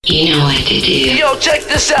You know what to do. Yo, check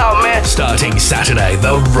this out, man. Starting Saturday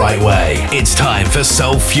the right way. It's time for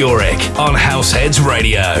Sulfuric on Househeads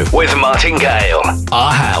Radio with Martin Gale.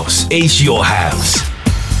 Our house is your house.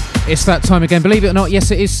 It's that time again. Believe it or not, yes,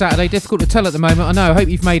 it is Saturday. Difficult to tell at the moment. I know. I hope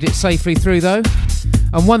you've made it safely through, though.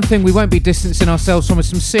 And one thing we won't be distancing ourselves from is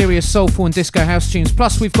some serious soulful and disco house tunes.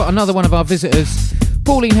 Plus, we've got another one of our visitors.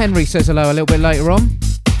 Pauline Henry says hello a little bit later on.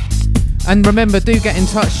 And remember, do get in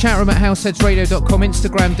touch. Chat room at househeadsradio.com,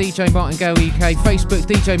 Instagram DJ Martingale UK, Facebook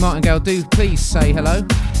DJ Martingale. Do please say hello.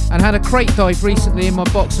 And had a crate dive recently in my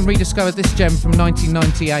box and rediscovered this gem from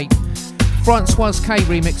 1998. Francoise K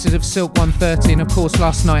remixes of Silk 130, and of course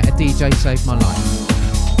last night a DJ saved my life.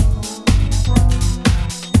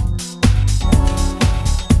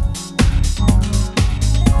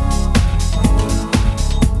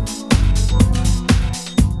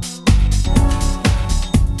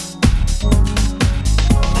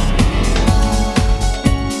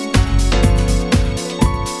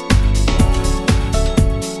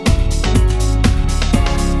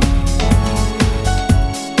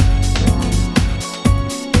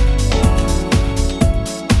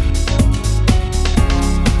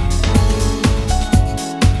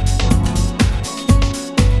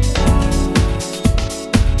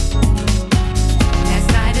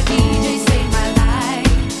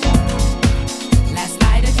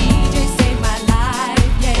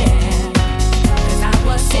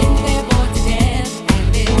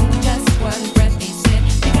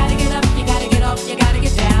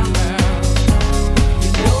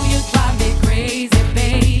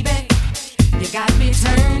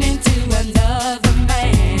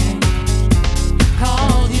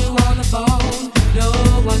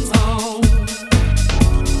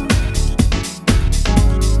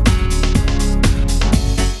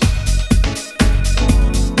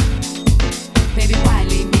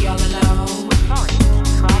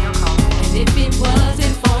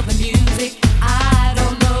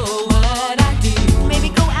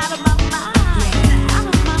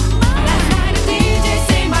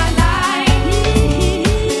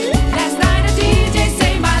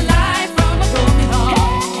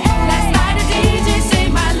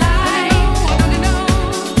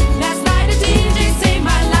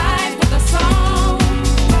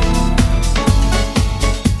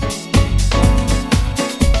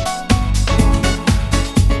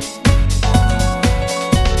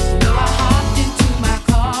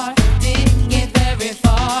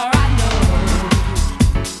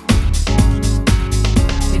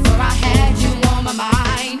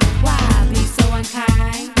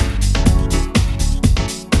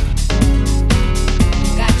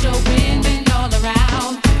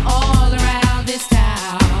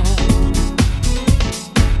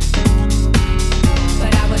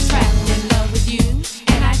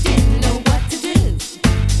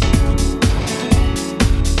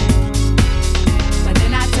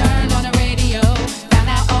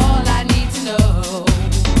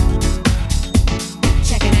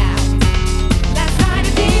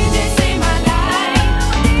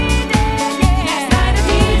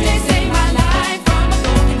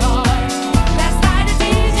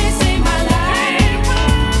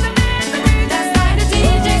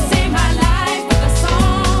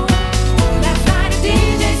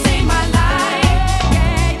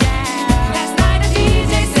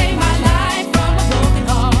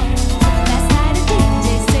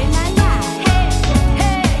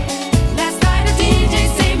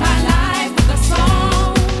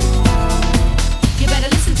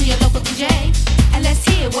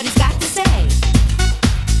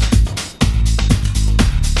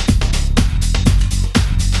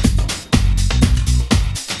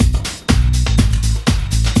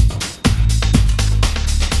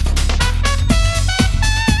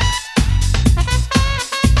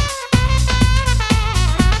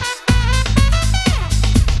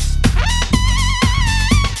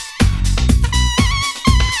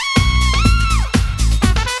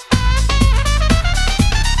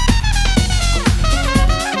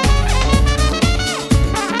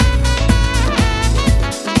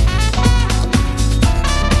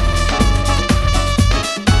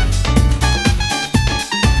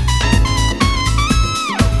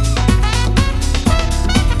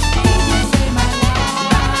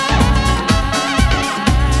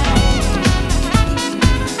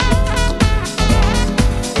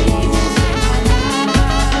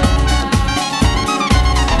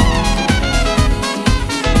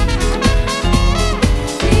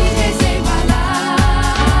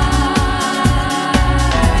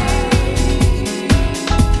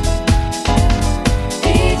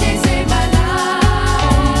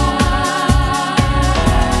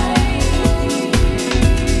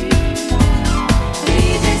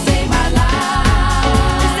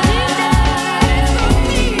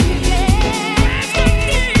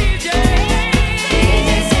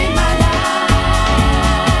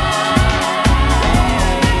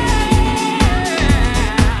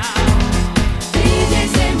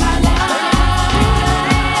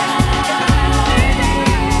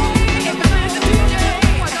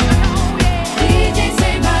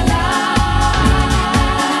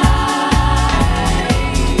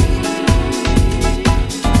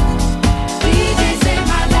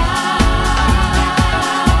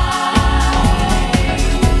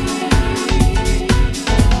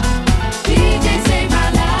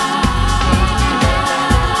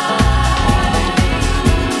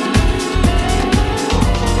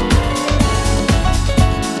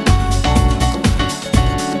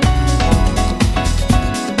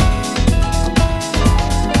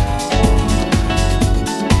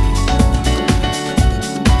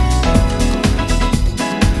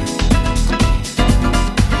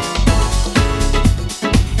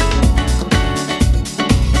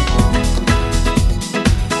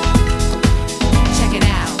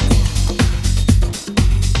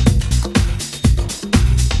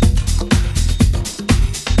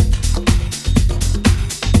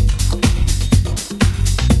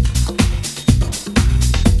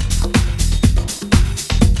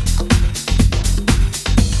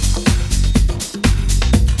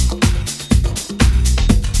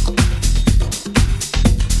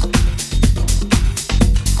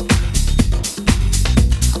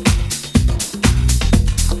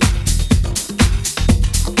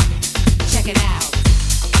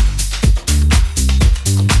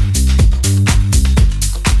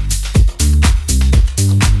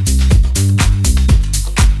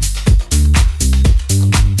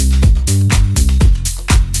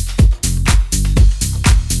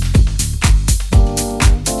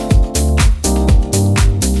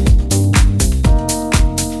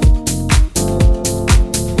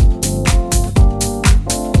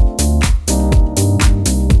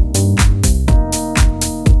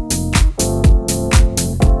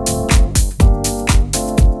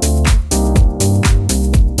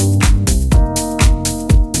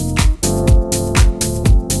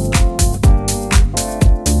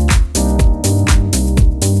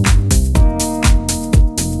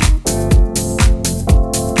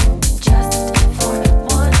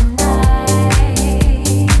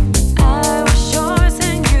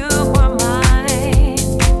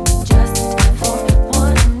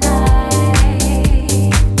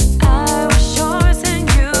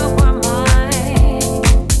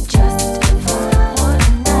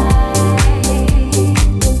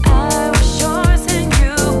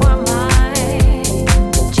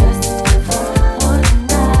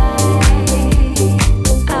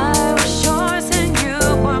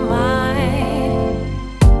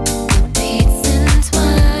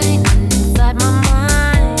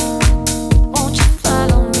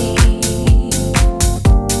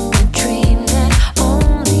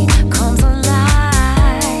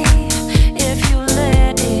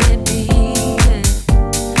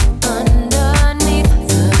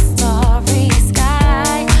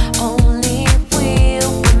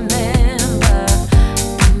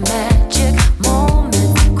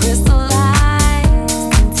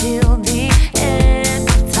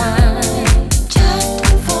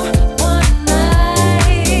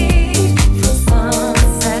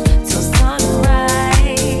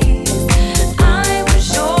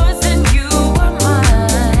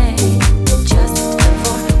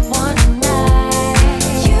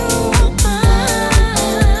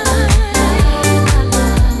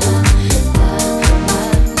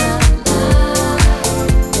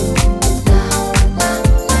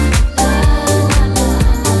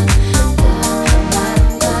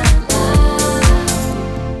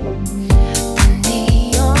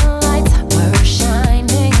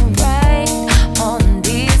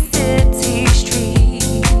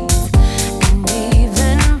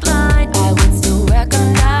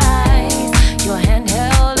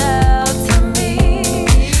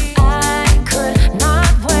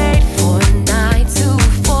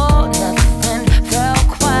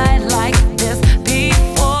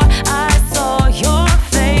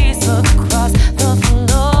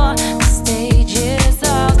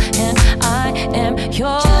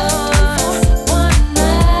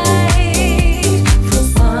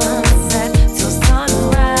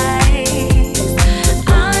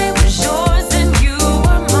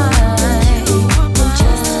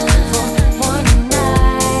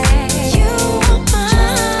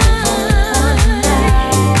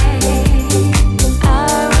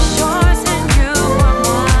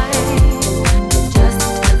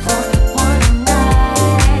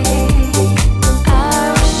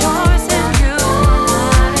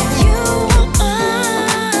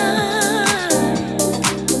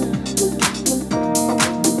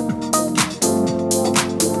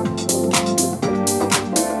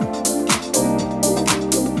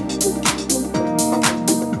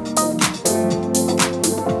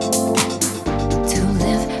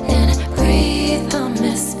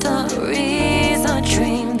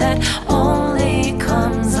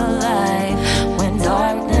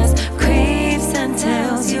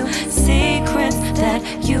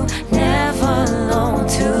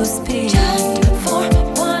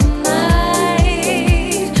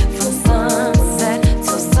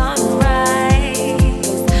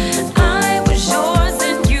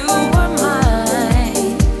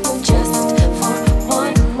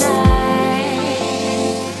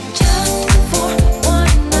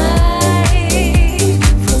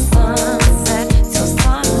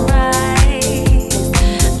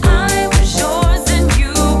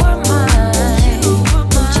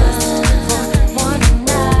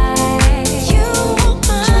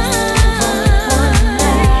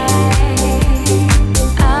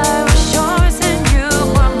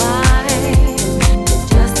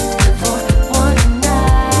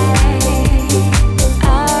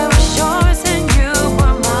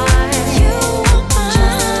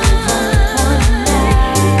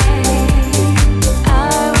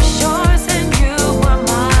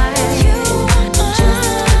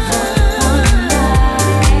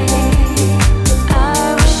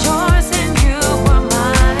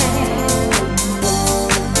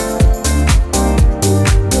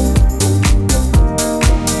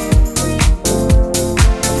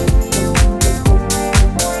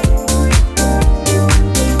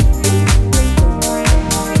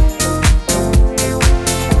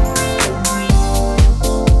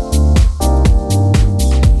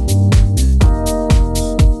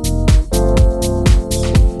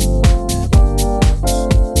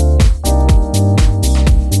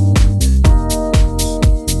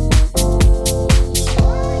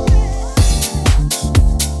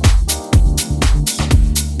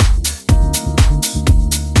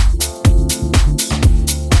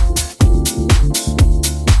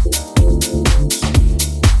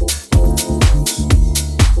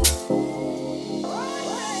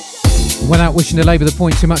 wishing to labour the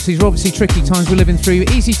point too much. These are obviously tricky times we're living through.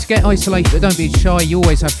 Easy to get isolated, but don't be shy. You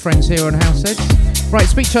always have friends here on Househeads. Right,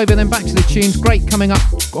 speech over, then back to the tunes. Great coming up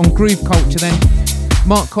on Groove Culture then.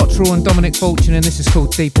 Mark Cottrell and Dominic Fortune, and this is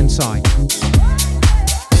called Deep Inside.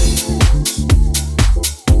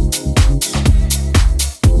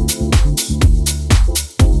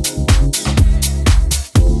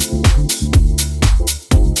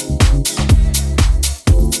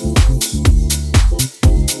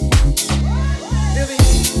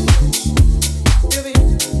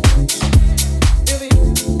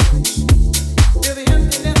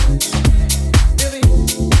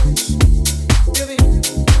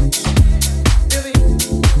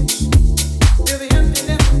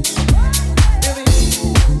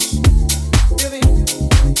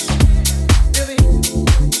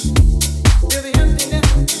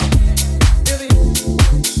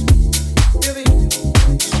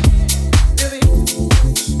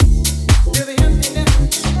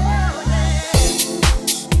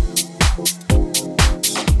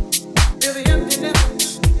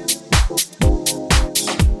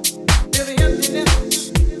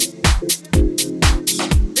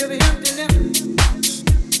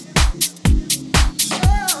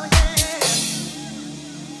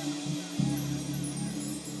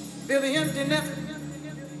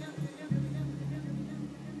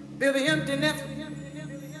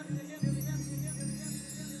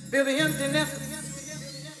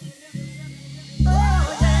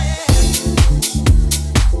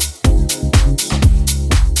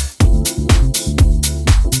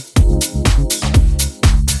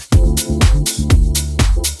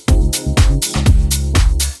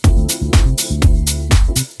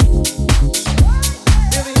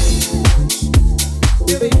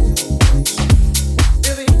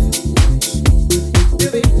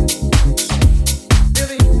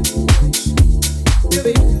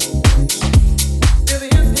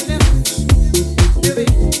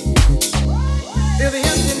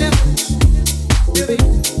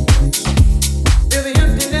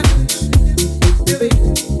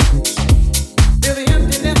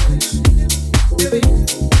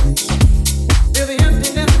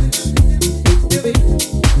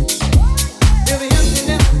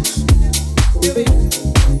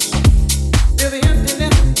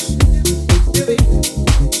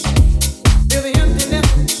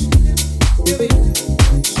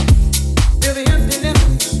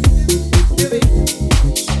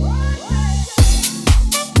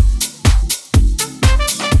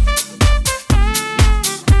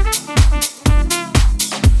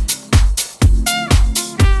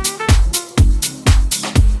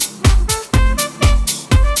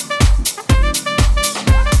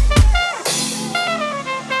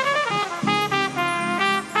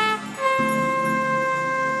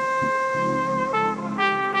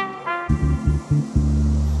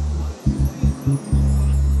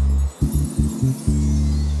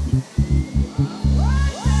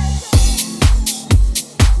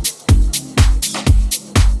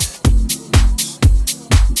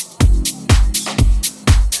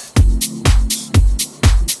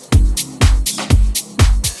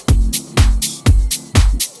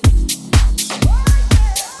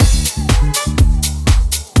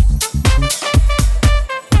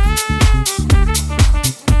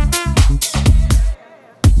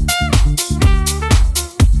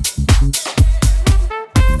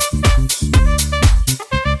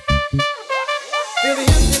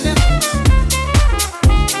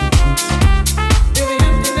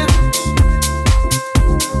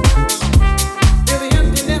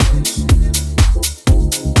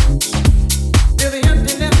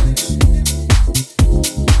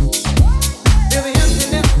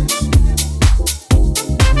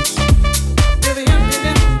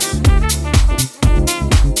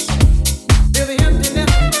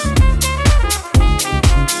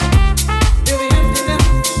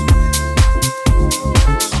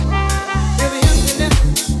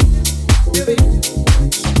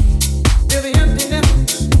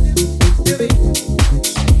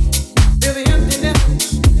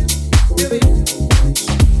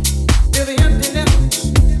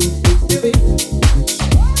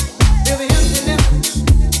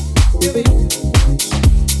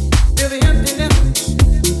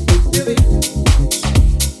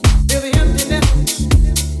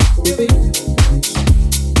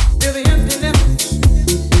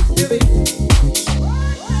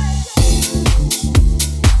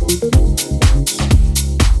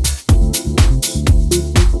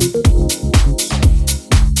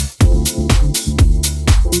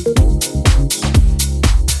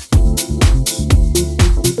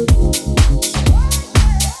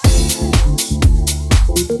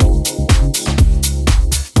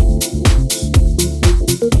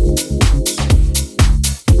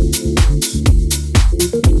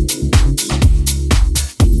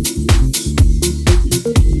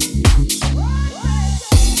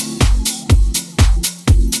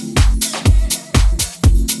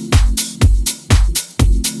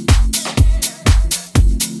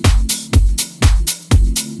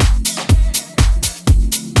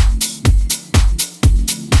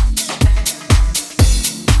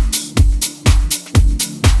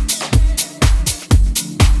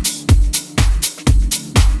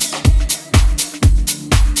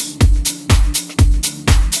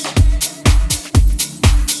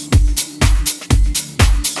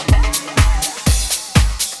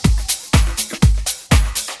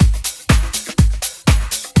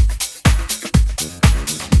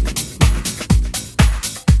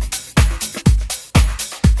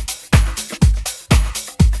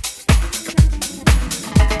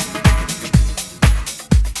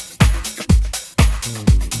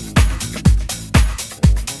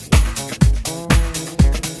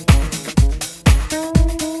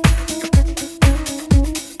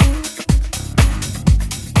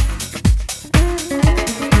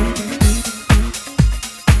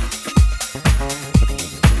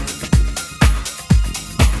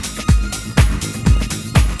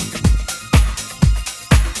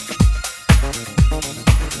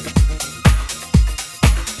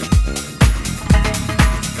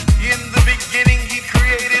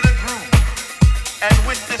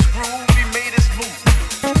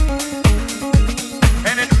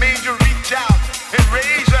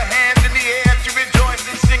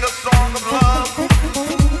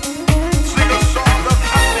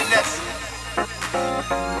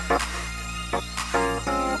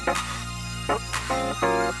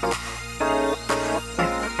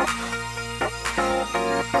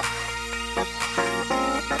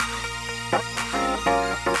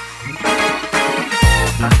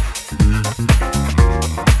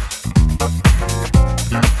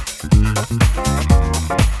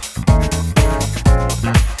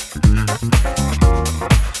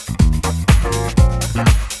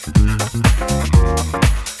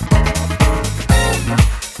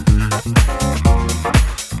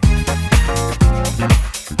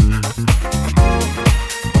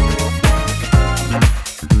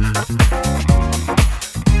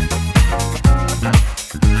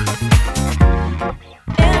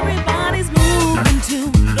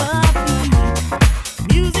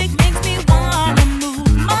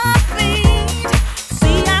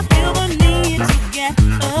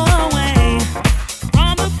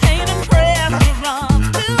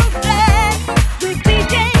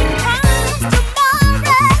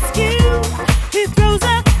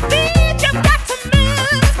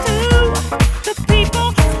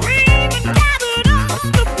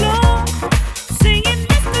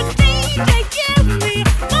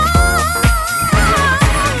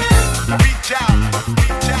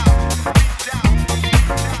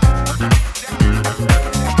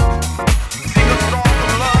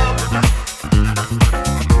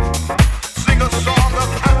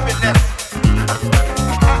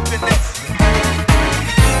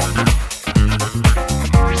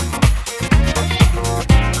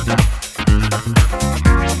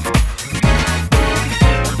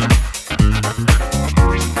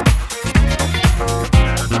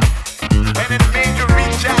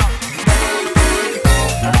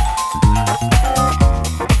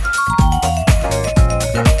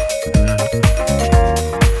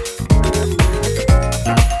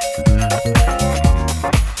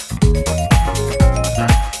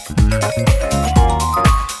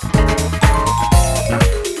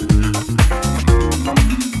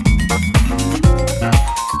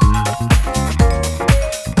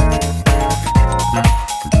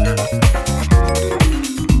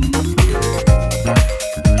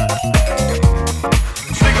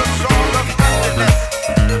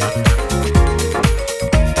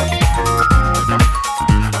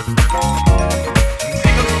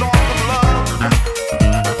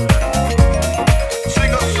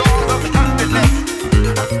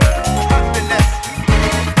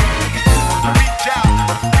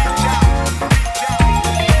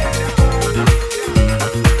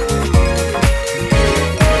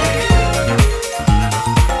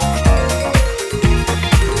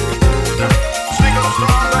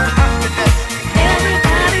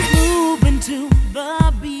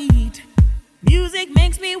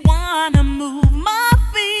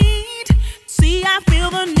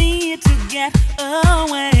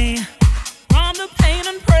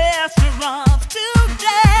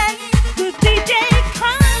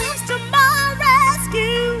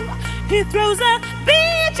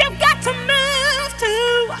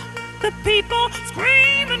 The people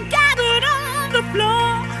screaming, gathered on the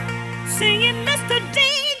floor, singing, Mr.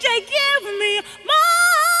 DJ, give me more.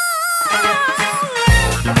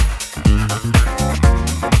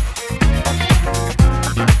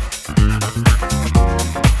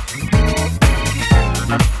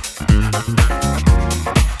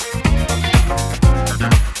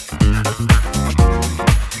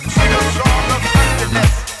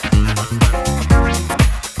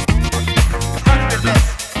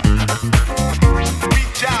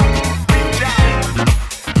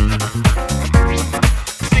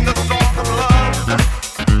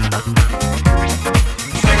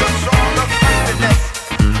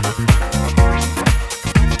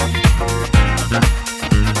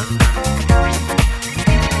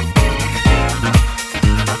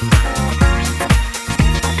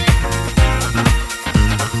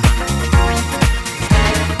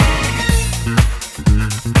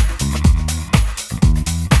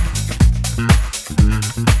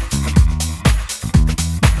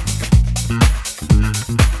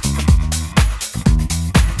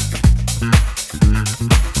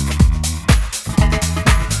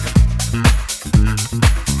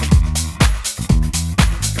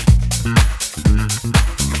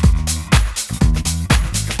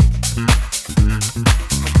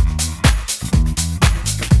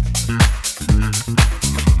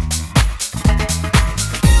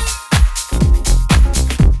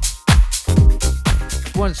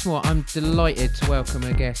 Once more, I'm delighted to welcome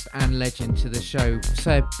a guest and legend to the show.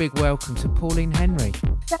 Say a big welcome to Pauline Henry.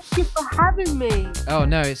 Thank you for having me. Oh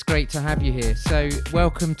no, it's great to have you here. So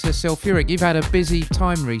welcome to Sulfuric. You've had a busy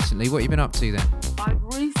time recently. What have you been up to then? I've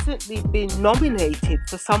recently been nominated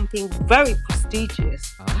for something very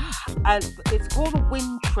prestigious. And it's called the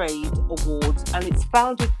Wind Trade Awards, and it's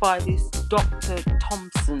founded by this Dr.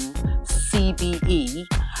 Thompson, CBE.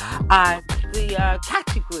 And the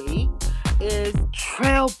category is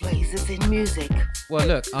Trailblazers in Music. Well,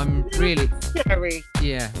 look, I'm really scary.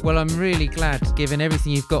 Yeah. Well, I'm really glad, given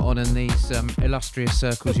everything you've got on in these illustrious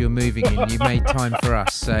circles you're moving in, you made time for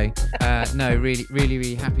us. So, no,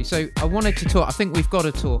 really happy. So, I wanted to talk. I think we've got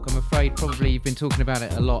to talk. I'm afraid probably you've been talking about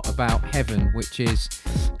it a lot, about heaven, which is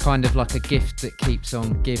kind of like a gift that keeps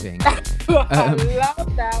on giving. I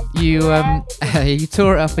love that. You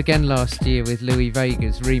tore it up again last year with Louis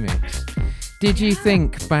Vega's remix. Did you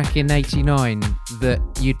think back in '89 that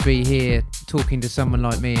you'd be here talking to someone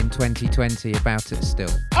like me in 2020 about it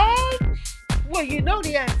still? Well, you know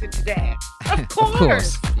the answer to that. Of Of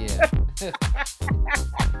course. course, yeah.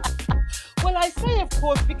 Well, I say of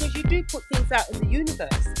course because you do put things out in the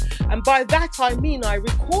universe. And by that I mean I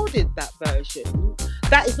recorded that version.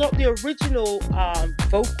 That is not the original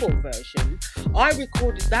vocal version. I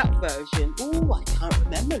recorded that version. Oh, I can't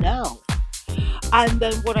remember now. And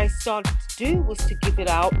then what I started to do was to give it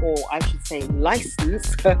out, or I should say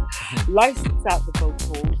license out the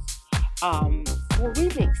vocals for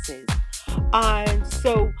remixes. And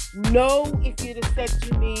so, no, if you'd have said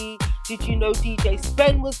to me, did you know DJ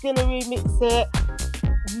Spen was going to remix it?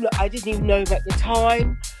 No, I didn't even know him at the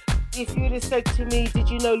time. If you'd have said to me, did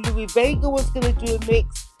you know Louis Vega was going to do a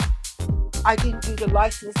mix? I didn't do the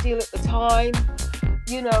license deal at the time.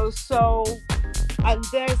 You know, so... And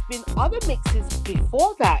there's been other mixes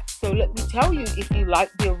before that. So let me tell you, if you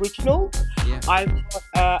like the original, yeah. I've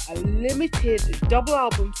got a limited double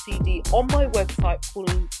album CD on my website,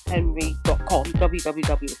 paulinehenry.com,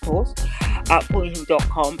 www, of course,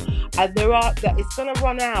 paulinehenry.com. And it's going to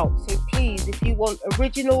run out. So please, if you want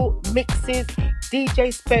original mixes,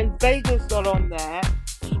 DJ Spen Vega's not on there.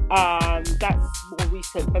 That's more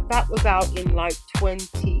recent, but that was out in like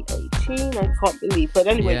 2018. I can't believe. But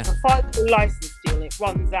anyway, it's a 5-year license deal. It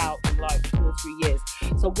runs out in like 2 or 3 years.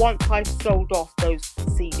 So once I've sold off those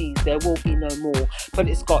CDs, there will be no more. But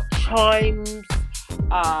it's got Chimes,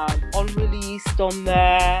 Unreleased on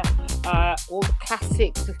there, all the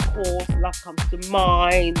classics, of course. Love Comes to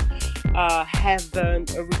Mind, Heaven,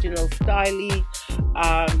 Original Styly,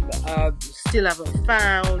 Still Haven't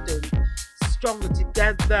Found, and Stronger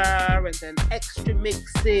Together, and then extra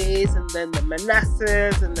mixes, and then the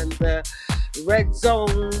Manassas, and then the Red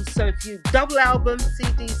Zone. So if you double album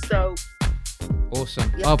CD, so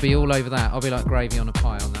awesome. Yeah. I'll be all over that. I'll be like gravy on a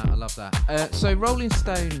pie on that. I love that. So Rolling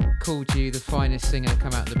Stone called you the finest singer to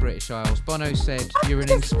come out of the British Isles. Bono said you're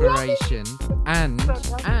an inspiration, and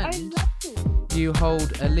you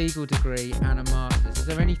hold a legal degree and a master's. Is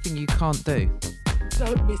there anything you can't do?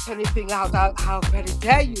 Don't miss anything out. How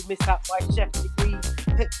dare you miss out my chef degree?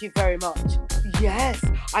 Thank you very much. Yes,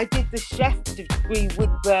 I did the chef degree with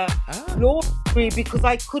the law degree because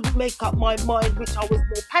I couldn't make up my mind which I was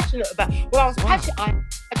more passionate about. Well, I'm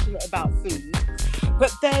passionate about food,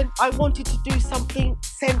 But then I wanted to do something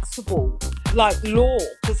sensible, like law,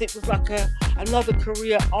 because it was like another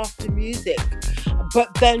career after music.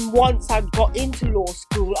 But then once I got into law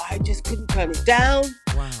school, I just couldn't turn it down.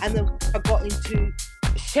 Wow. And then I got into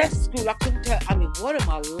chef school. I couldn't turn. I mean, what am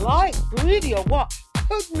I like, greedy or what?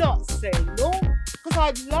 Could not say no, because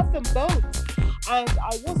I love them both. And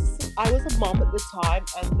I was a mum at the time,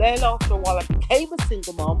 and then after a while I became a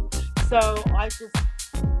single mum. So I just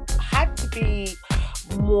had to be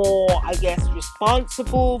more, I guess,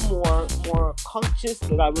 responsible, more conscious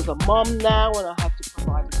that I was a mum now, and I had to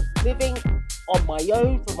provide a living on my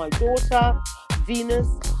own for my daughter, Venus.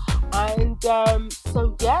 And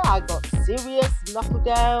so yeah, I got serious, knuckled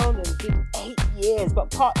down, and did 8 years,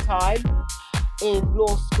 but part-time in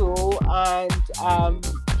law school. And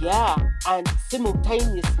and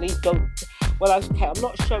simultaneously okay, I'm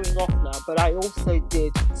not showing off now, but I also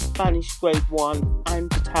did Spanish grade 1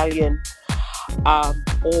 and Italian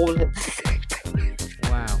all at the same time.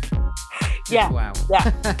 Wow. Yeah. Wow.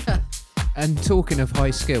 Yeah. And talking of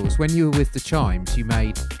high skills, when you were with the Chimes, you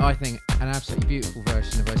made, I think, an absolutely beautiful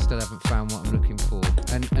version of I Still Haven't Found What I'm Looking For.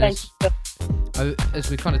 And as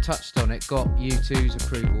we kind of touched on, it got U2's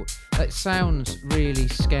approval. It sounds really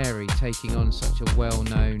scary taking on such a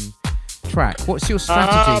well-known track. What's your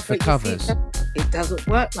strategy for covers? See, it doesn't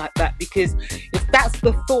work like that, because if that's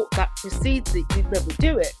the thought that precedes it, you'd never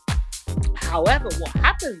do it. However, what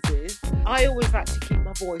happens is I always like to keep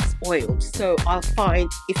my voice oiled. So I'll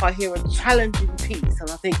find if I hear a challenging piece and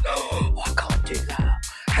I think, oh, I can't do that.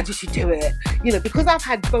 How did she do it? You know, because I've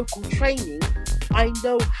had vocal training, I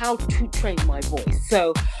know how to train my voice.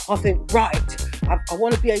 So I think, right, I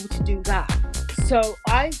want to be able to do that. So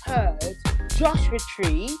I heard Joshua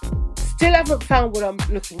Tree, Still Haven't Found What I'm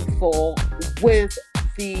Looking For, with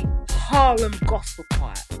the Harlem Gospel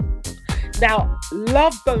Choir. Now,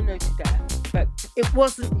 love Bono to death, but it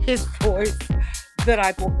wasn't his voice that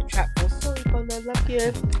I bought the track for. Sorry, Bono, love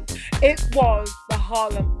you. It was the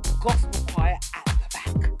Harlem Gospel Choir at the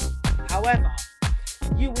back. However,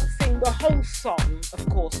 you would sing the whole song, of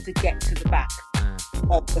course, to get to the back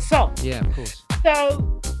of the song. Yeah, of course.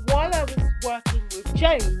 So, while I was working with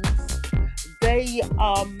James, they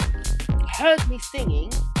heard me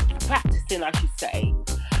singing, practicing, I should say,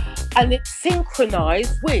 and it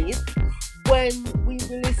synchronized with when we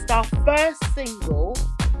released our first single,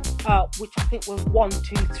 which I think was 1,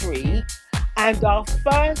 2, 3, and our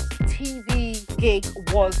first TV gig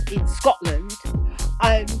was in Scotland,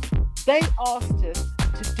 and they asked us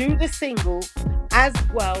to do the single as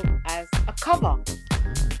well as a cover.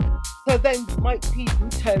 So then Mike Peaton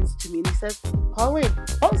turns to me and he says, Pauline,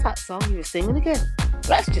 what was that song you were singing again?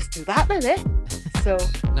 Let's just do that then, eh? So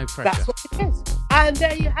no pressure. That's what it is. And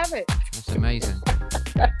there you have it. That's amazing.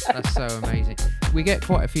 That's so amazing. We get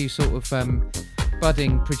quite a few sort of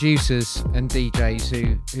budding producers and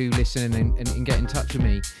DJs who listen and get in touch with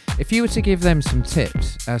me. If you were to give them some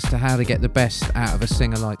tips as to how to get the best out of a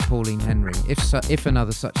singer like Pauline Henry, if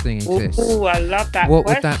another such thing exists, oh, I love that what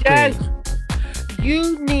question. Would that be?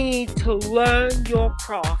 You need to learn your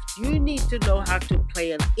craft. You need to know how to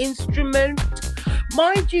play an instrument.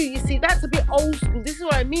 Mind you see, that's a bit old school. This is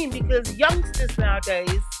what I mean, because youngsters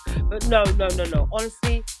nowadays, but no.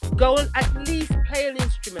 Honestly, go and at least play an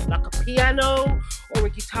instrument like a piano or a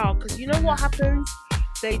guitar, because you know what happens?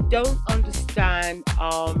 They don't understand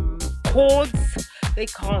chords. They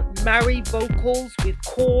can't marry vocals with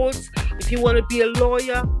chords. If you want to be a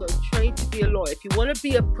lawyer, go train to be a lawyer. If you want to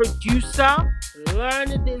be a producer,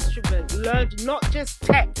 learn an instrument. Learn not just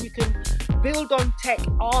tech. You can build on tech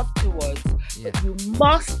afterwards. Yeah. But you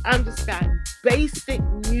must understand basic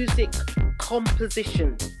music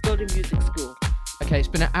composition. Go to music school. Okay, it's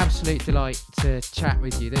been an absolute delight to chat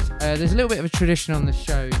with you. There's a little bit of a tradition on the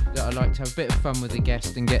show that I like to have a bit of fun with the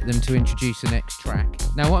guest and get them to introduce the next track.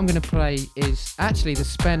 Now, what I'm going to play is actually the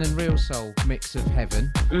Spen and Real Soul mix of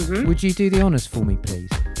Heaven. Mm-hmm. Would you do the honours for me,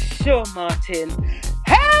 please? Sure, Martin.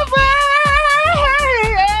 Heaven!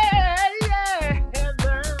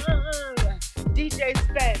 DJ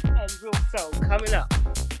Spen and Real Soul coming up.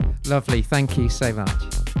 Lovely, thank you so much.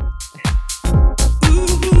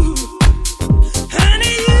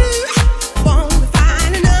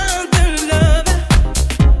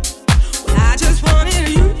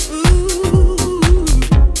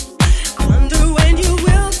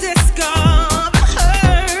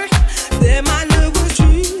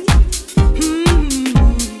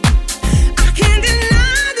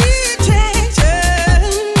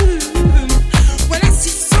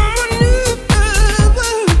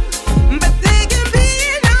 But they can be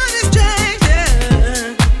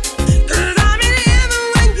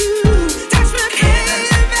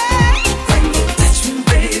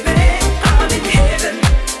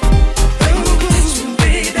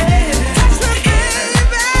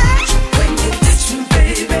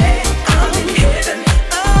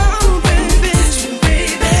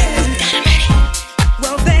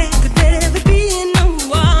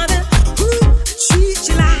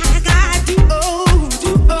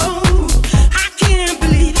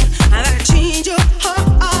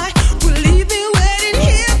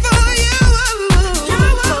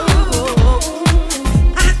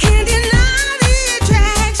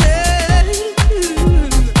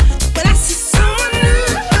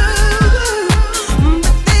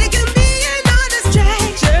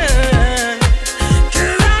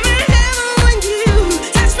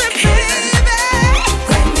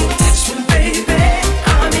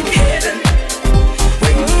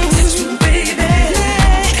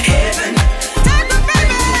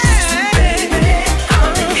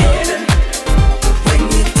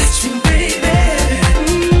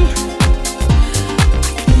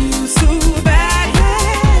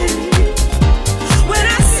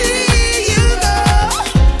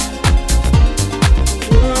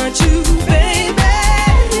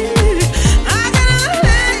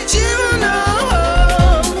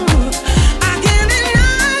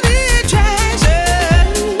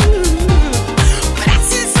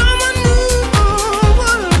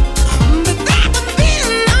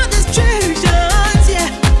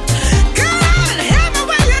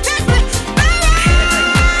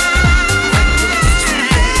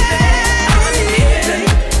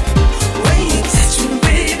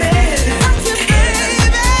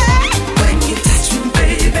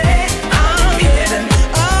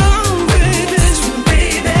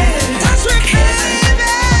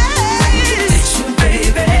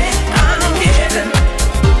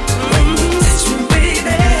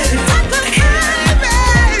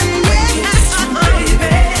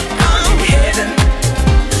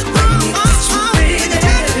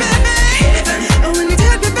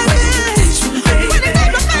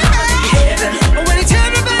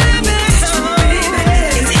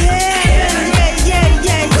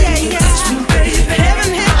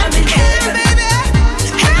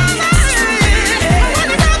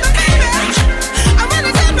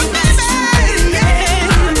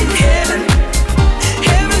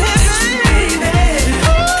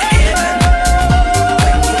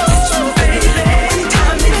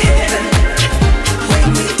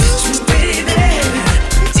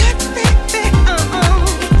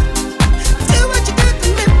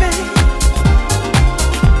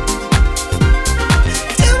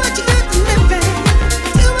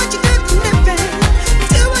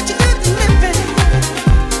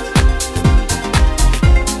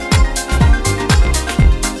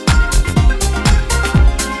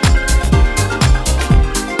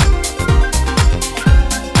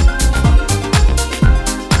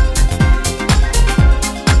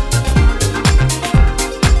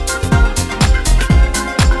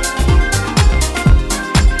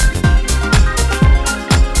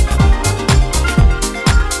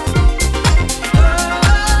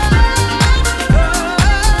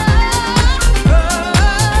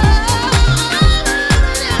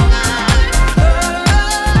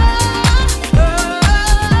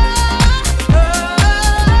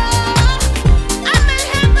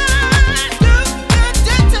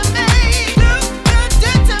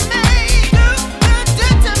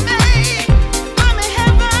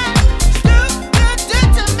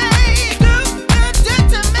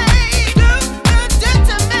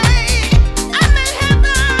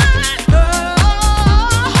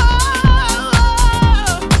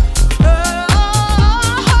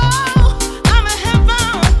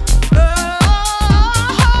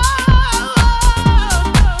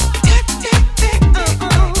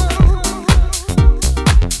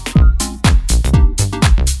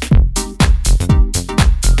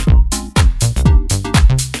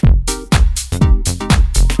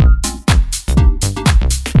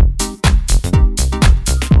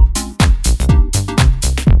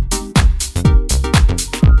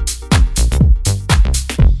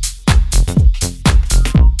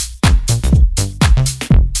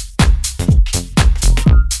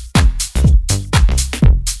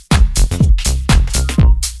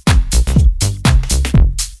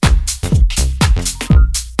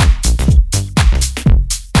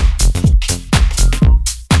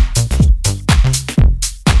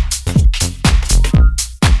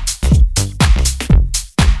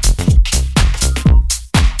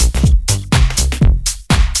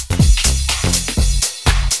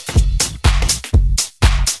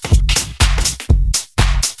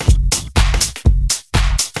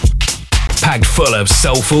full of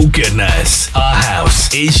soulful goodness. Our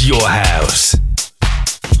house is your house.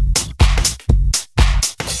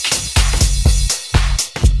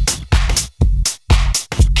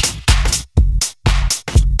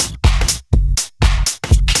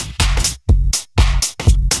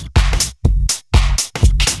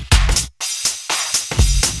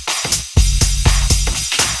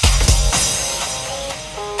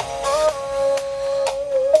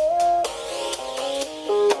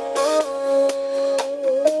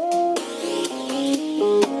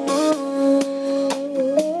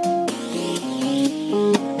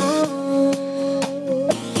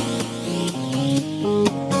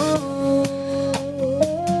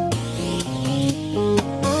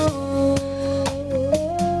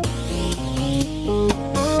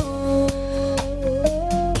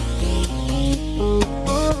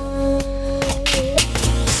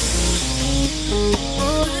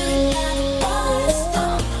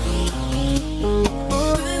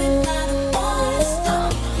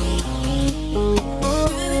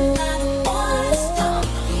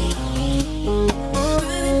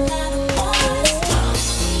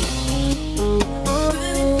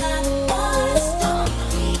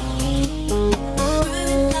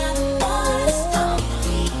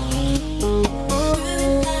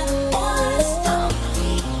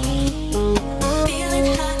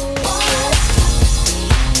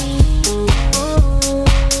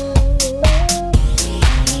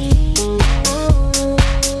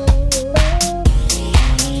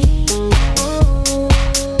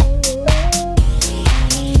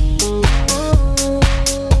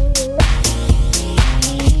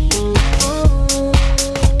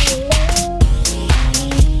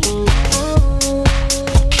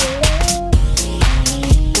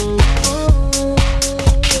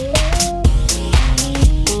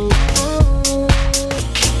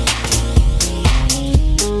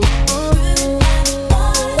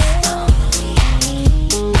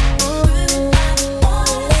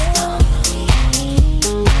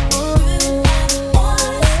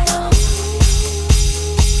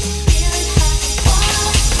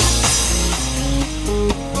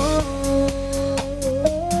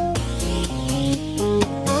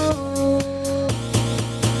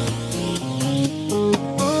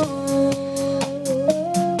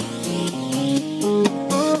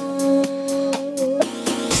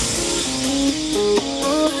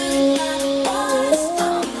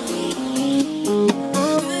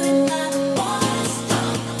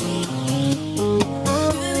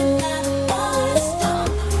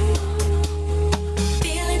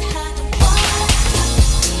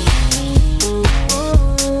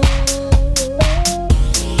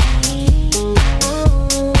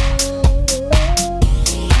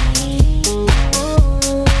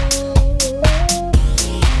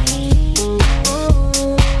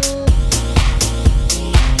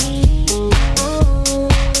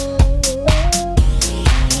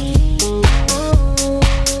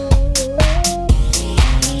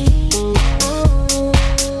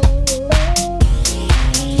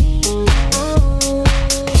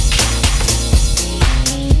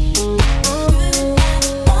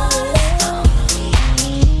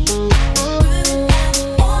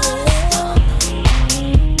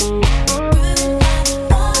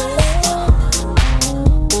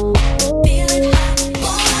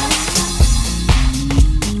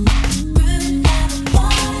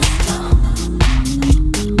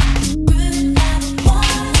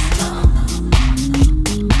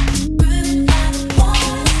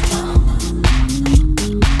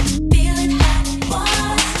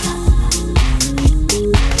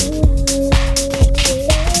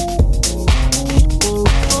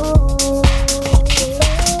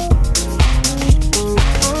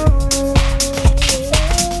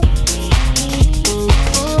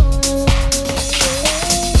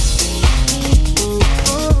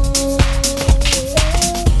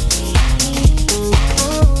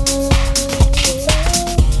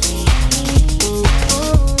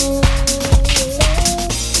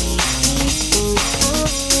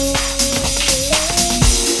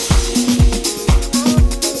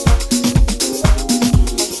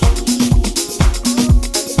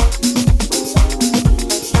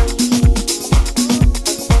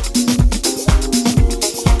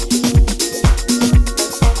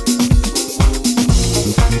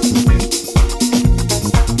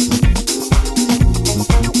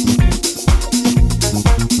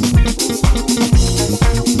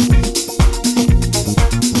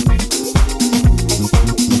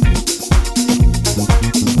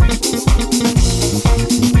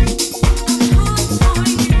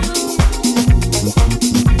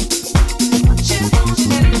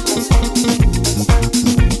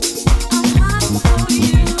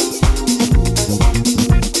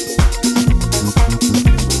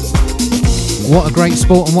 What a great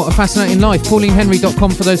sport and what a fascinating life.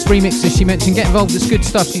 PaulineHenry.com for those remixes she mentioned. Get involved, it's good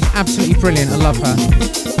stuff. She's absolutely brilliant. I love her.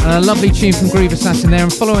 And a lovely tune from Groove Assassin there.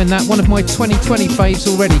 And following that, one of my 2020 faves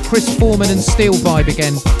already, Chris Foreman and Steel Vibe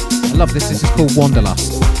again. I love this. This is called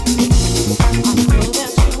Wanderlust.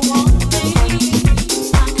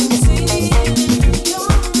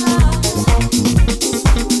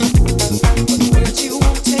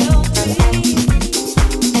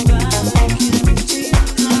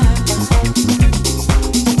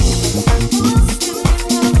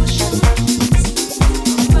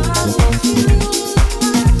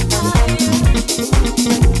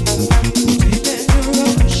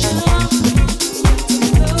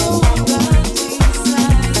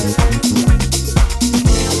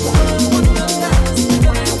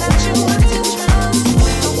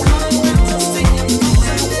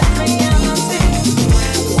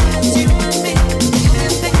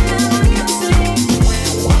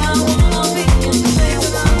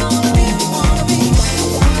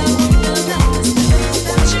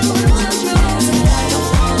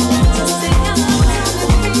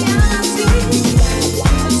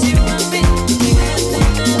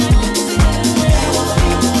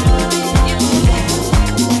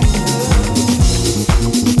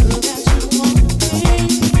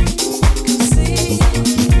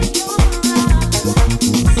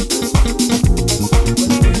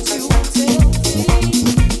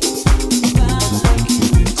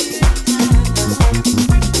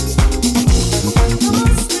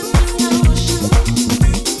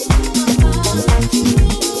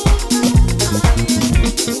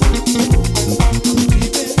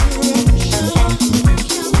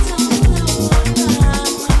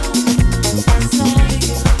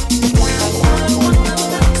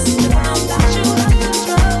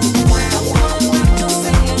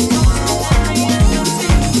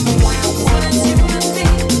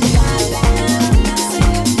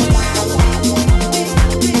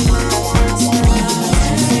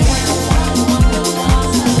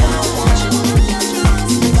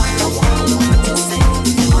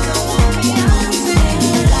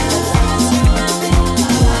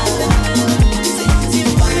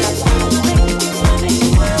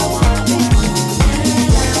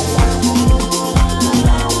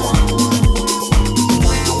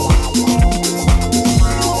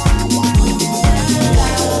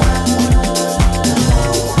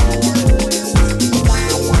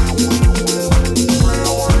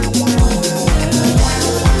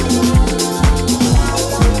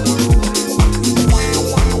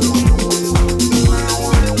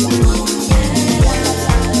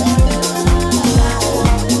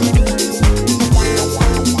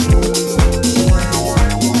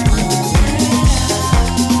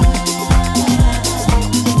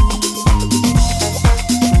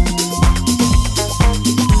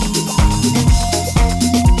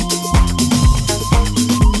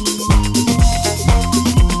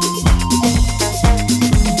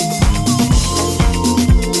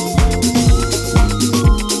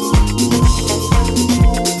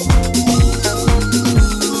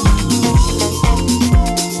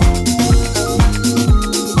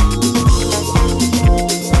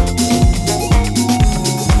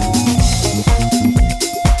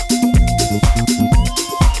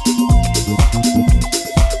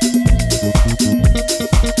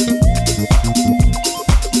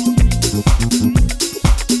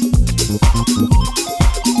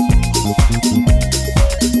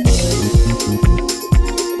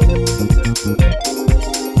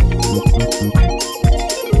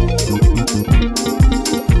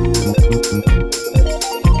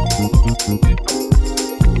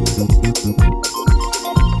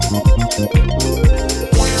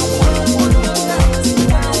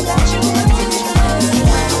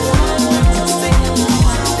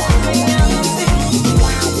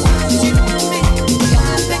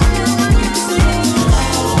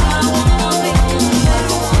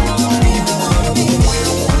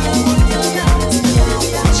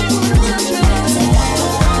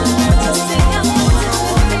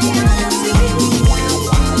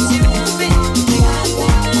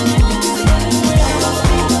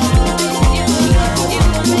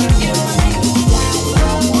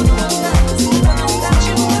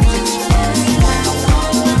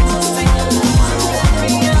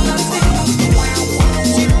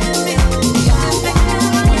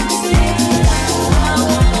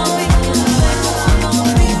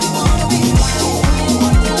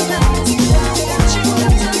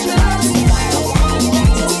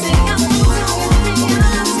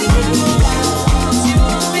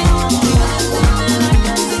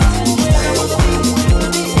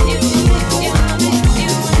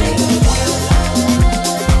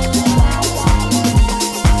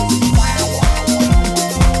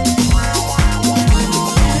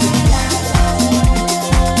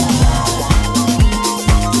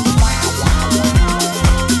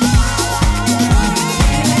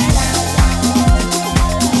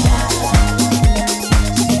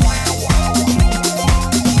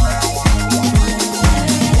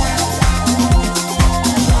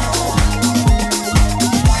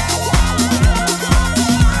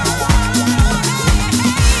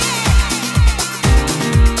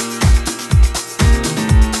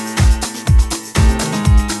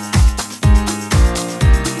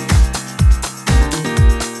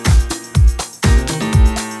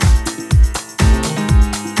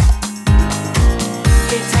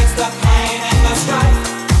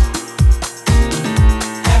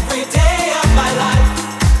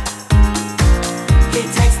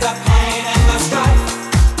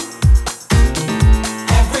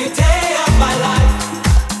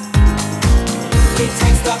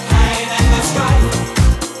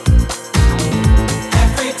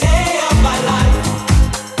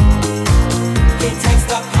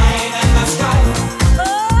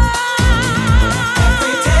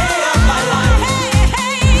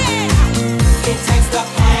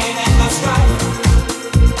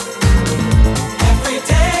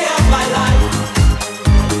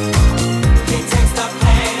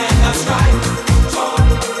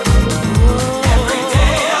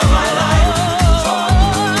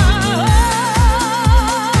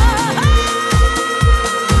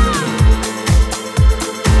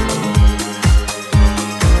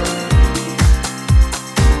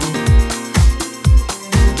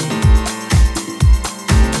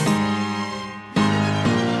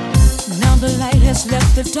 has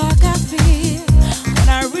left the dark I feel when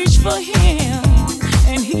I reach for him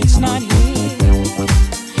and he's not here.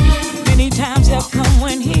 Many times have come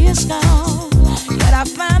when he is gone, yet I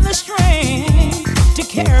find the strength to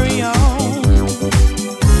carry on.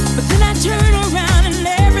 But then I turn around and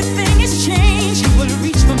everything has changed. He will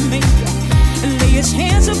reach for me and lay his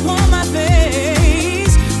hands upon my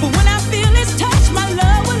face. But when I feel his touch, my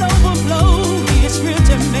love will overflow. He is real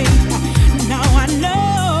to me. Now I know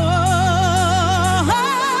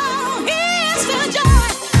he is the joy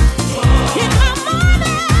in my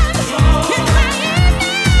morning, in my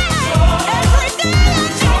evening. Every day I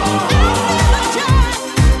feel the joy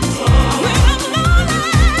when I'm lonely.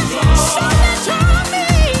 Something told me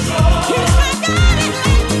he's my guiding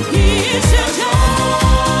light. He is the joy.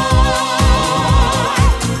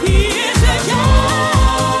 He is the joy.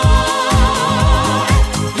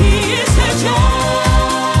 He is the joy.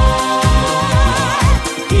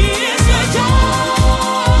 He is the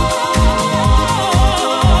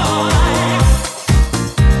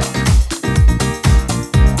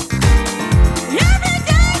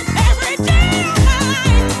Every day of my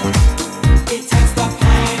life. He takes the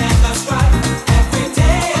pain and the strife every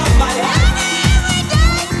day of my life.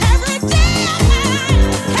 Every day of my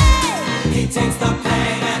life. Hey. He takes the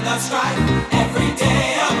pain and the strife every day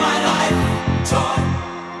of my life. Joy.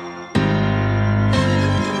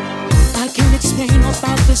 I can't explain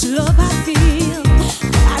about this love I feel.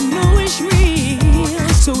 I know it's real,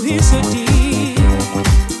 so here's the deal.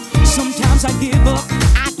 Sometimes I give up,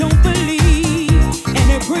 I don't believe,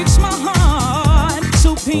 and it breaks my heart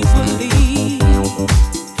so painfully.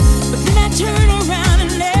 But then I turn around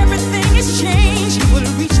and everything has changed. He will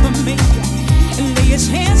reach for me and lay his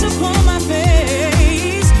hands upon my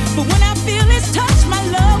face. But when I feel his touch, my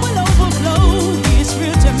love will overflow. He is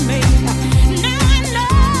real to me. Now I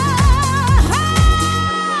know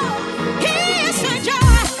he is the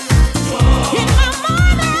joy in my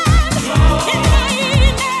morning, in my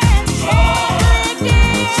evening. Every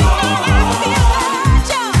day I feel the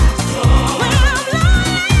joy when I'm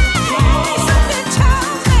lonely.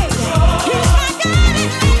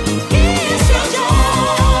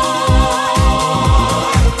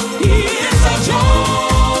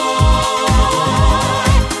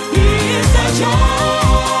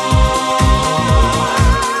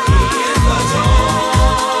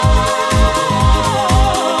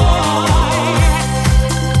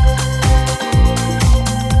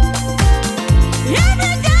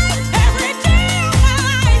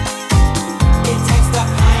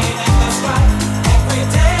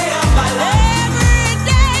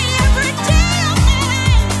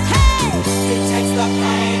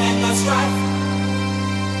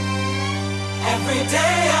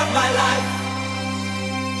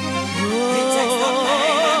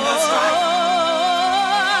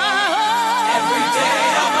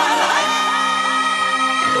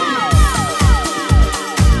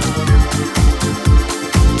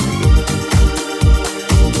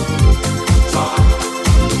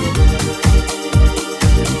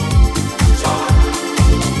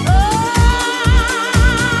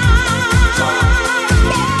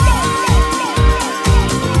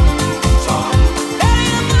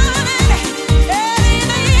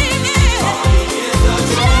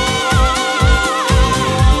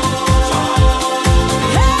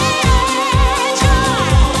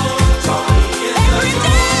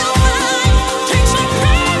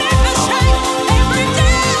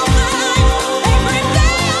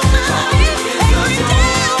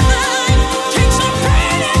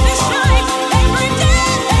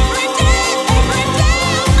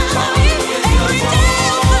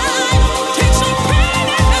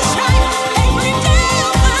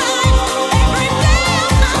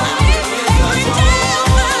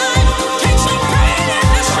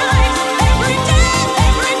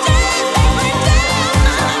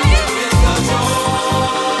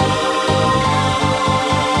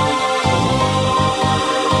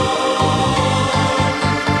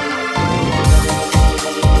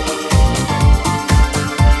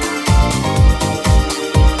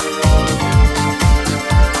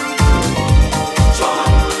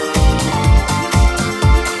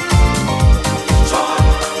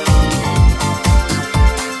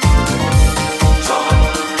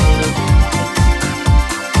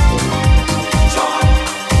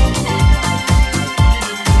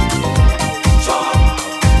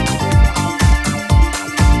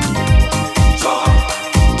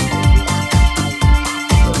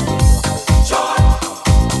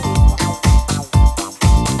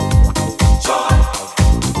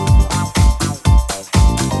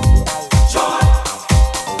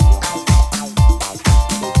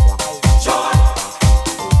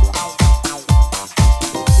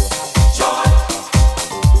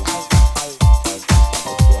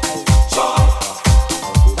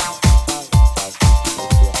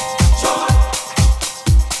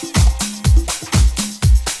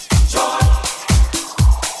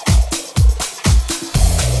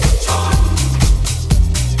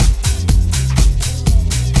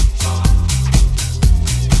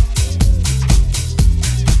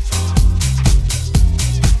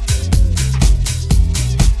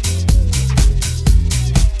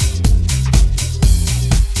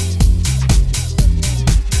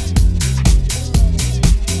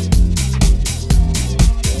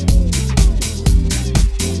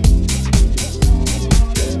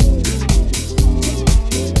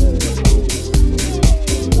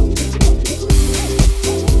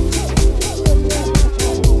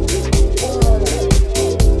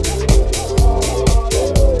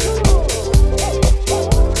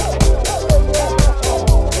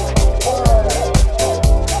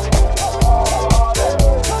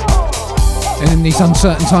 in these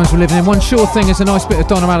uncertain times we're living in. One sure thing is a nice bit of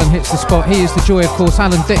Donna Allen hits the spot. He is the joy, of course.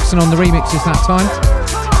 Alan Dixon on the remixes that time.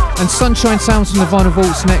 And Sunshine Sounds from the Vinyl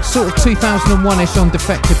Vaults next, sort of 2001-ish on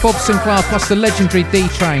Defected. Bob Sinclair plus the legendary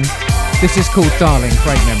D-Train. This is called Darling,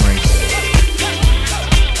 great memories.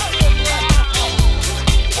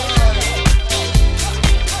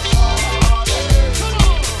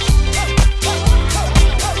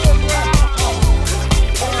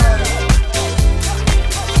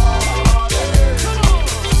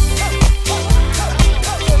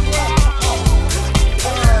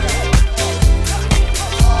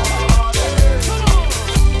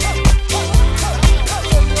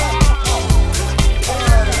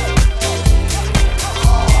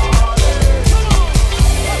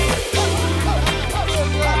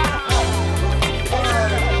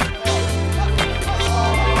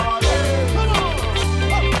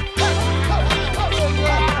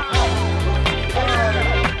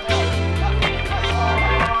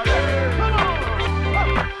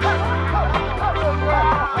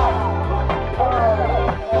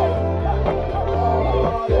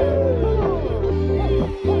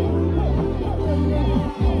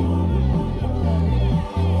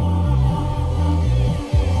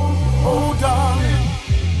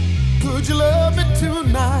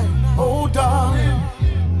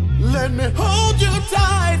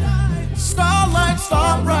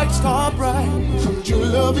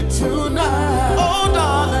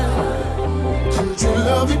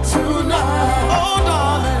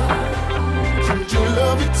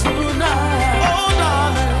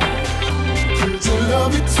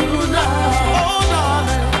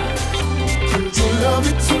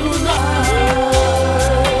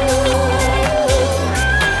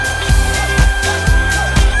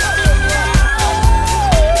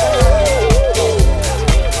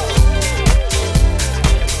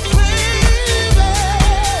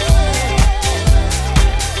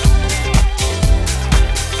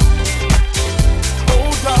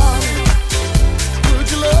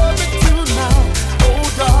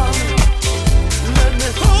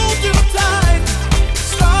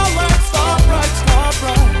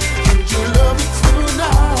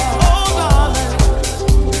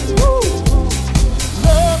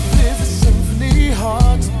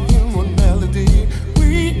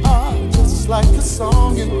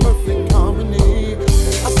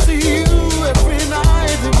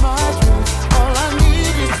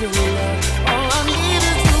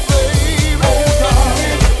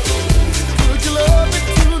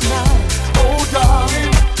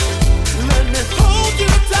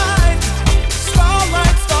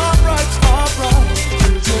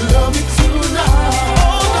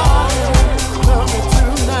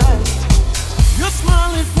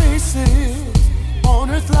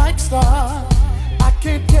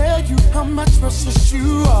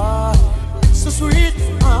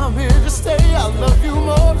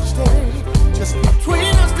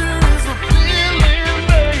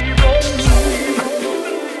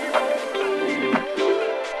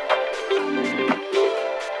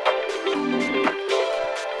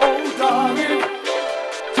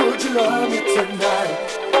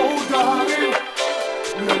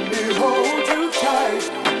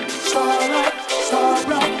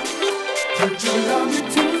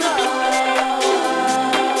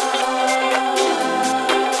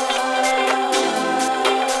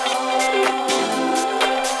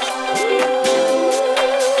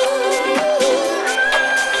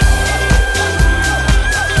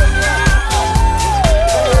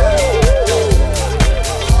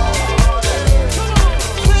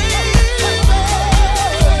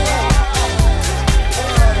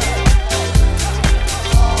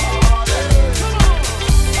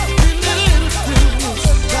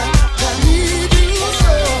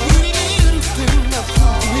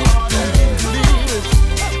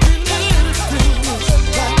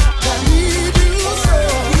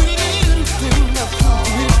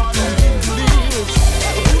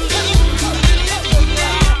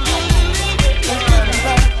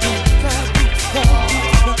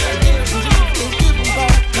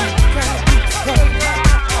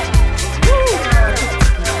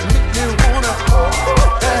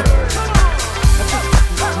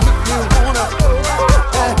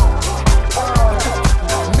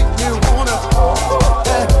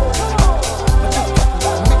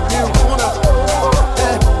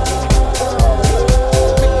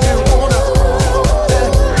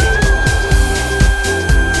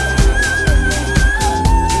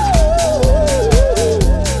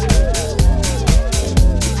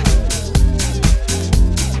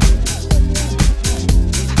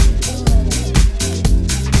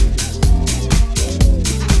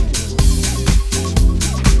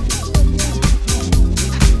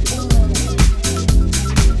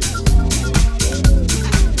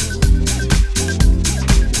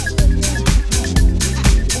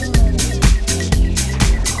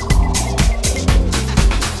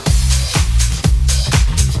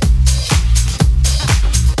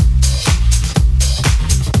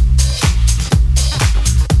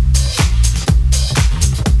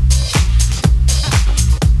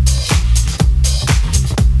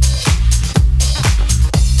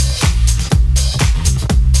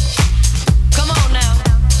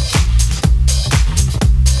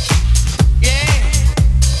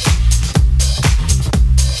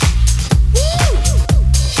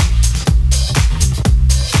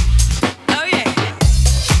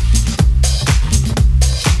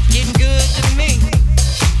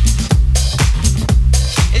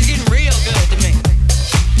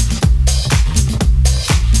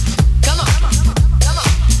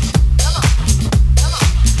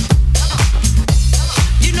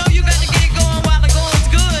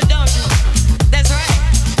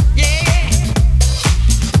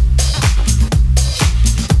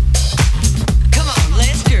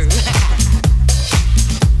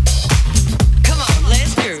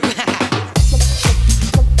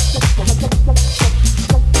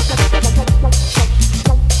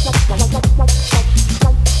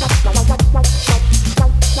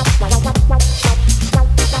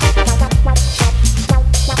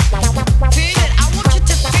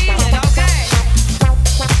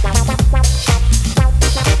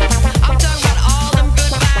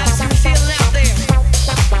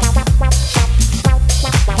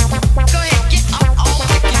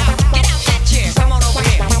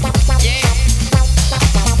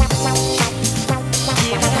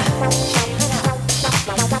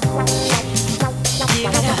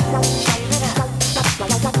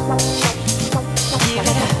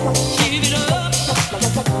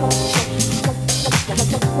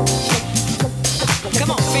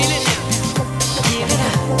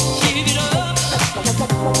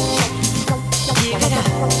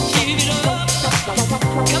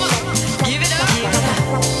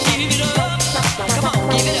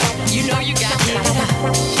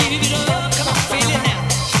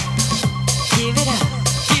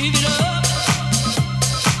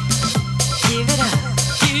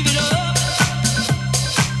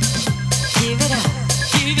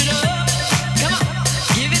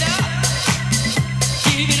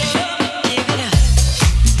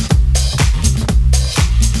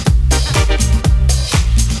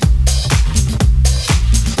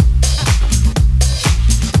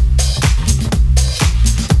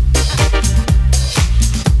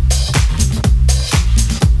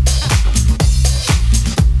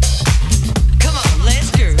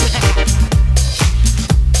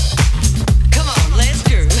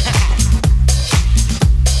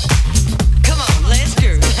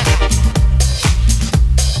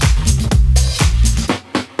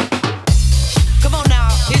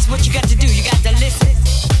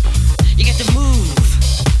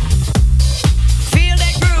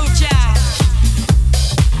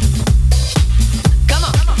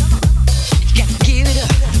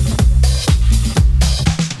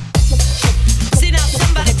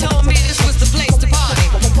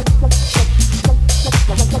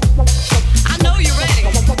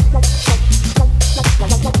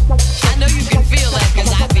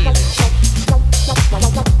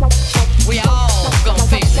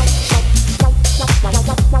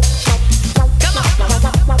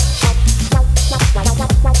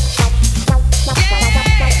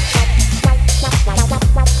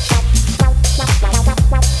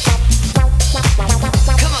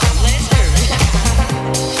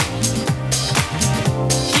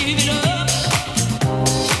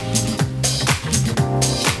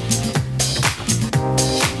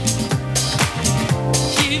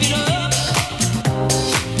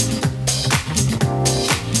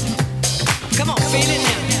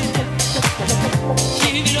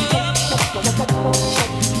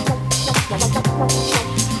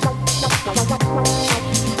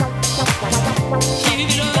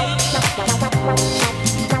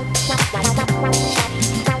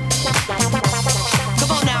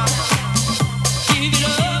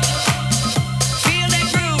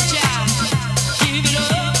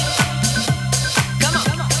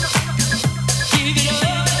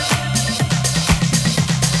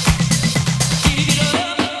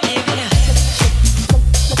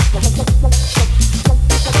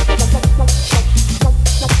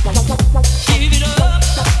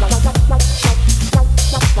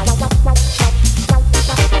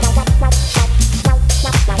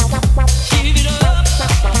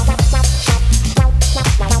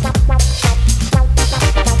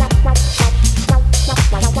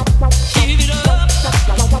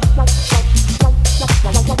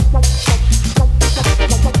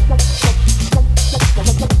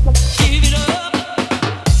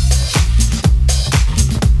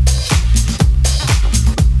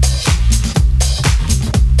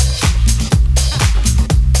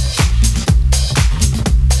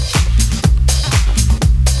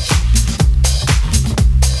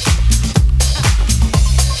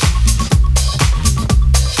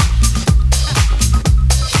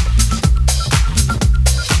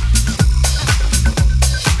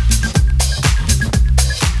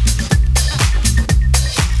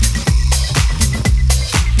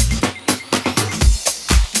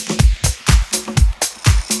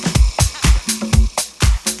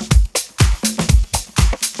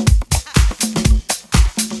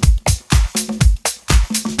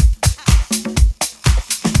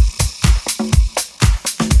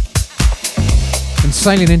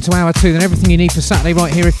 Sailing into hour 2, then everything you need for Saturday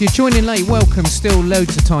right here. If you're joining late, welcome. Still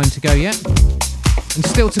loads of time to go yet. And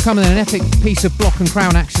still to come, an epic piece of block and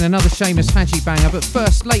crown action, another Seamus Hadji banger. But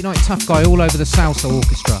first, Late Night Tough Guy all over the Salsa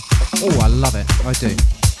Orchestra. Oh, I love it. I do.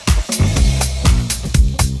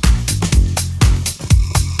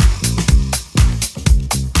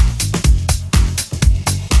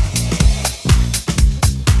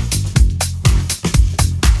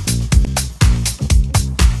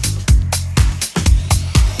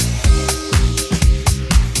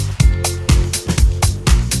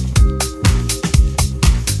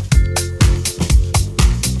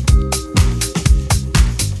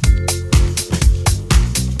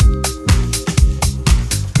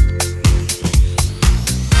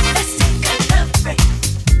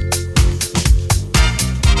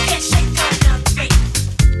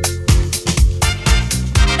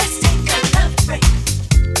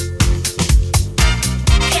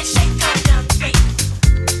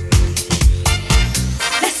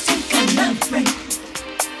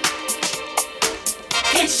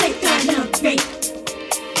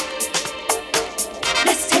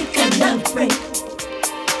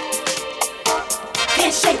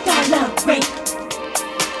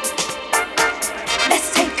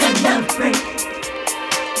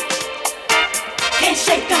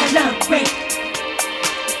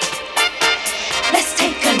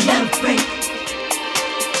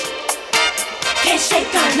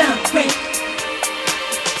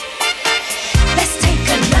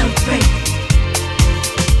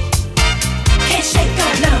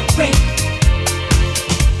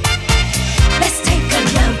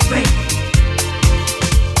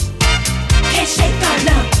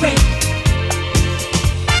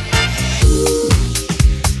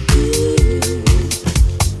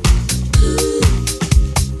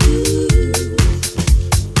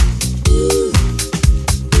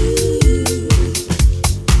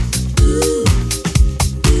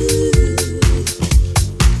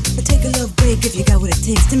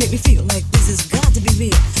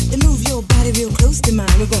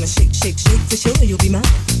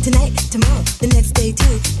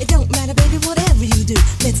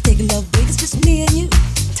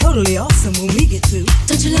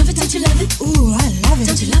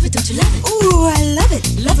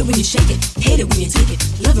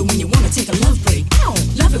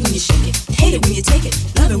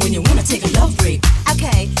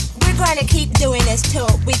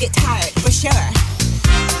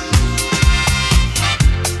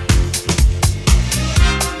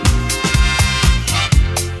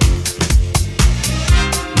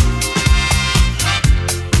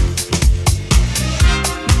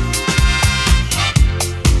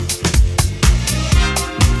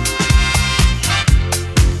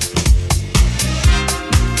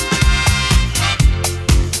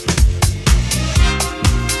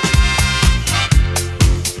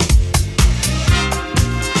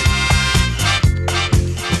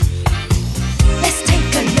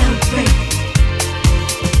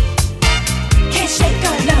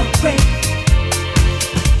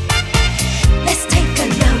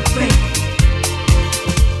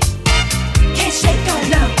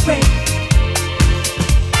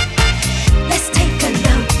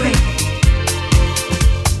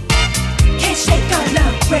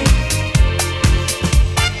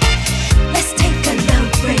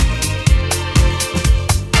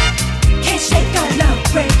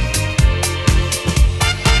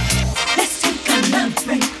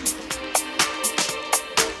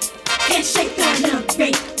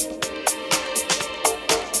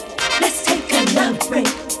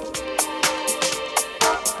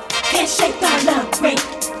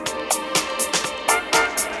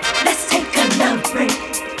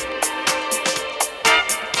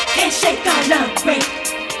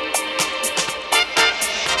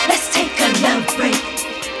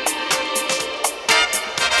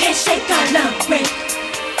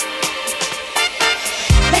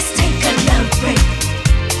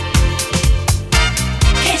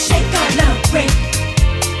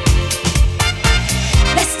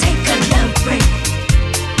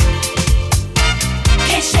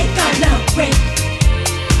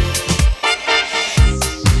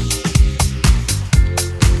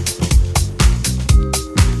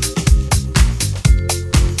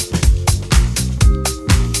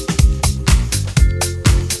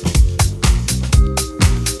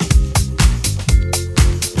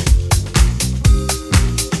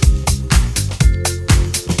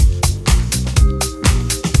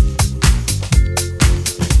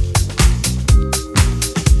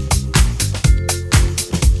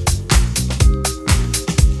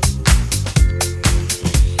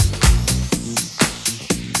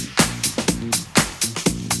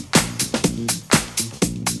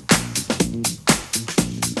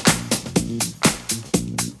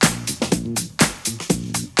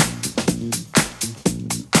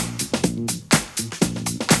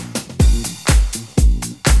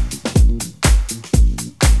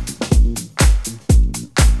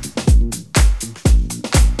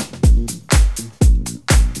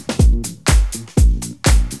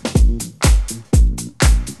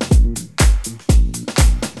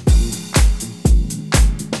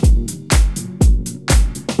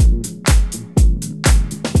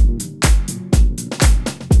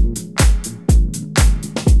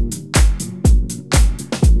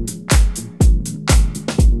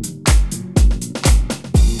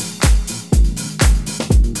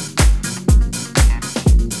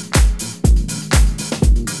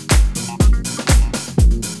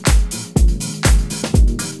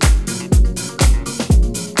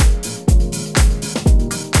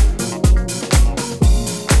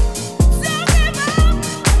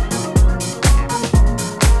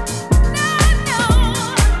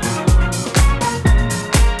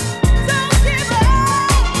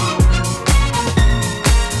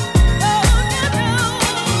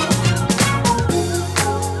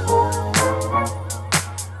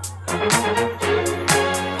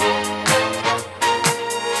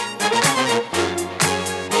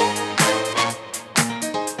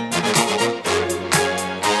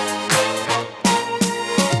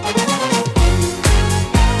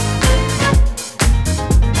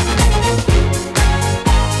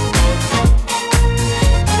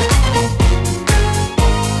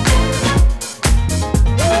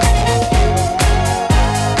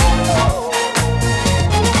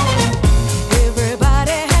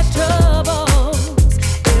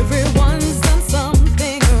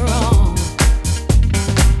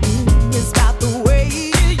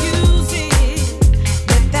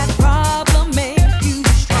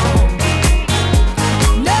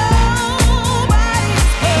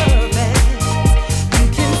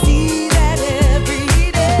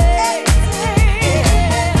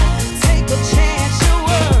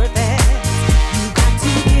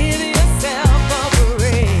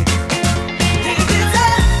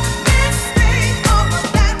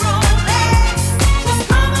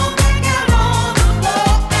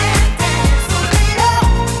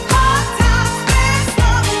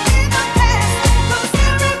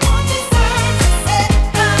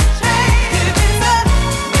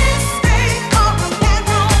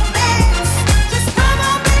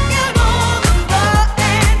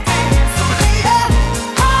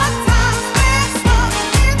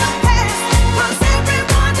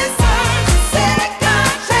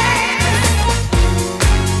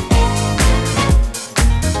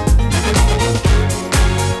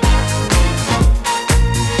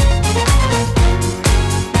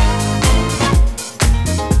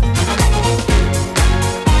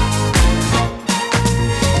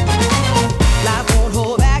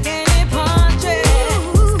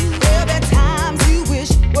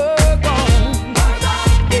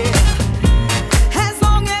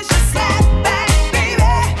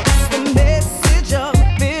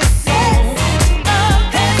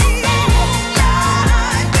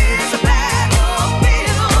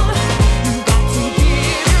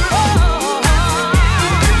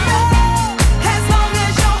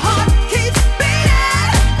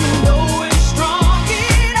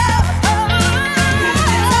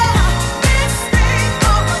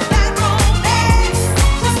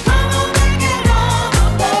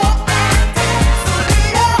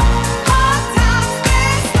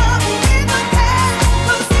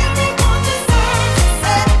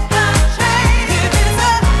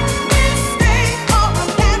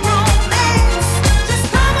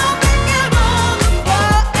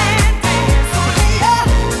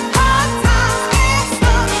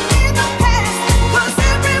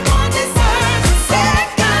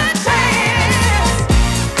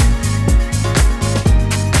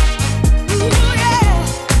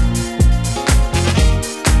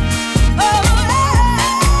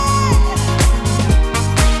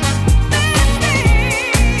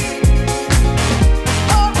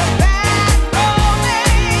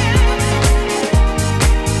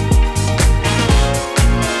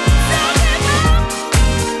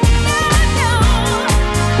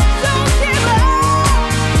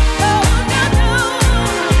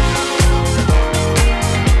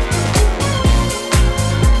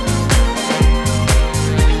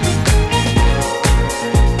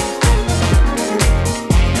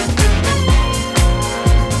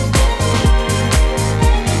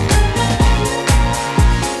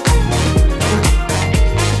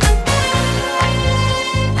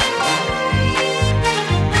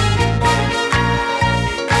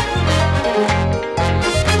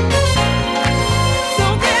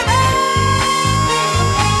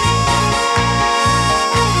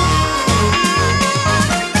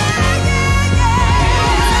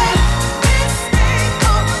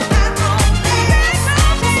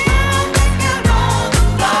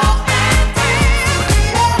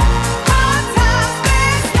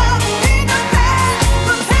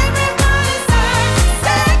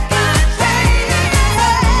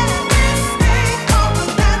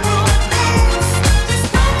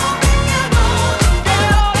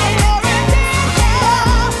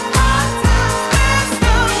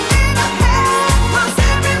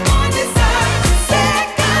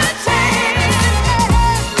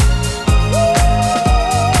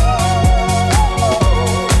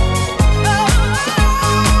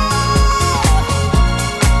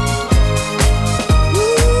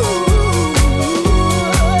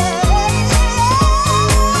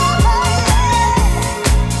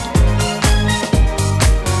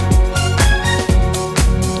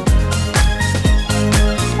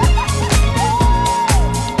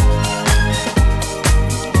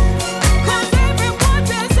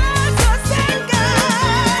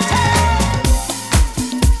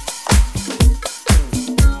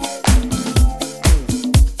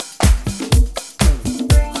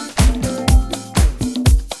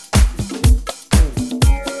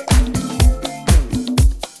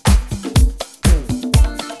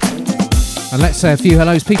 And let's say a few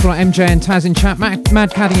hellos. People like MJ and Taz in chat,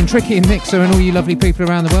 Mad Caddy and Tricky and Mixer and all you lovely people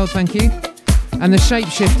around the world, thank you. And the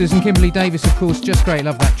Shapeshifters and Kimberly Davis, of course, just great,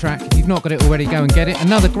 love that track. If you've not got it already, go and get it.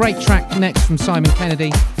 Another great track next from Simon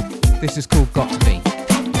Kennedy. This is called Got To Be.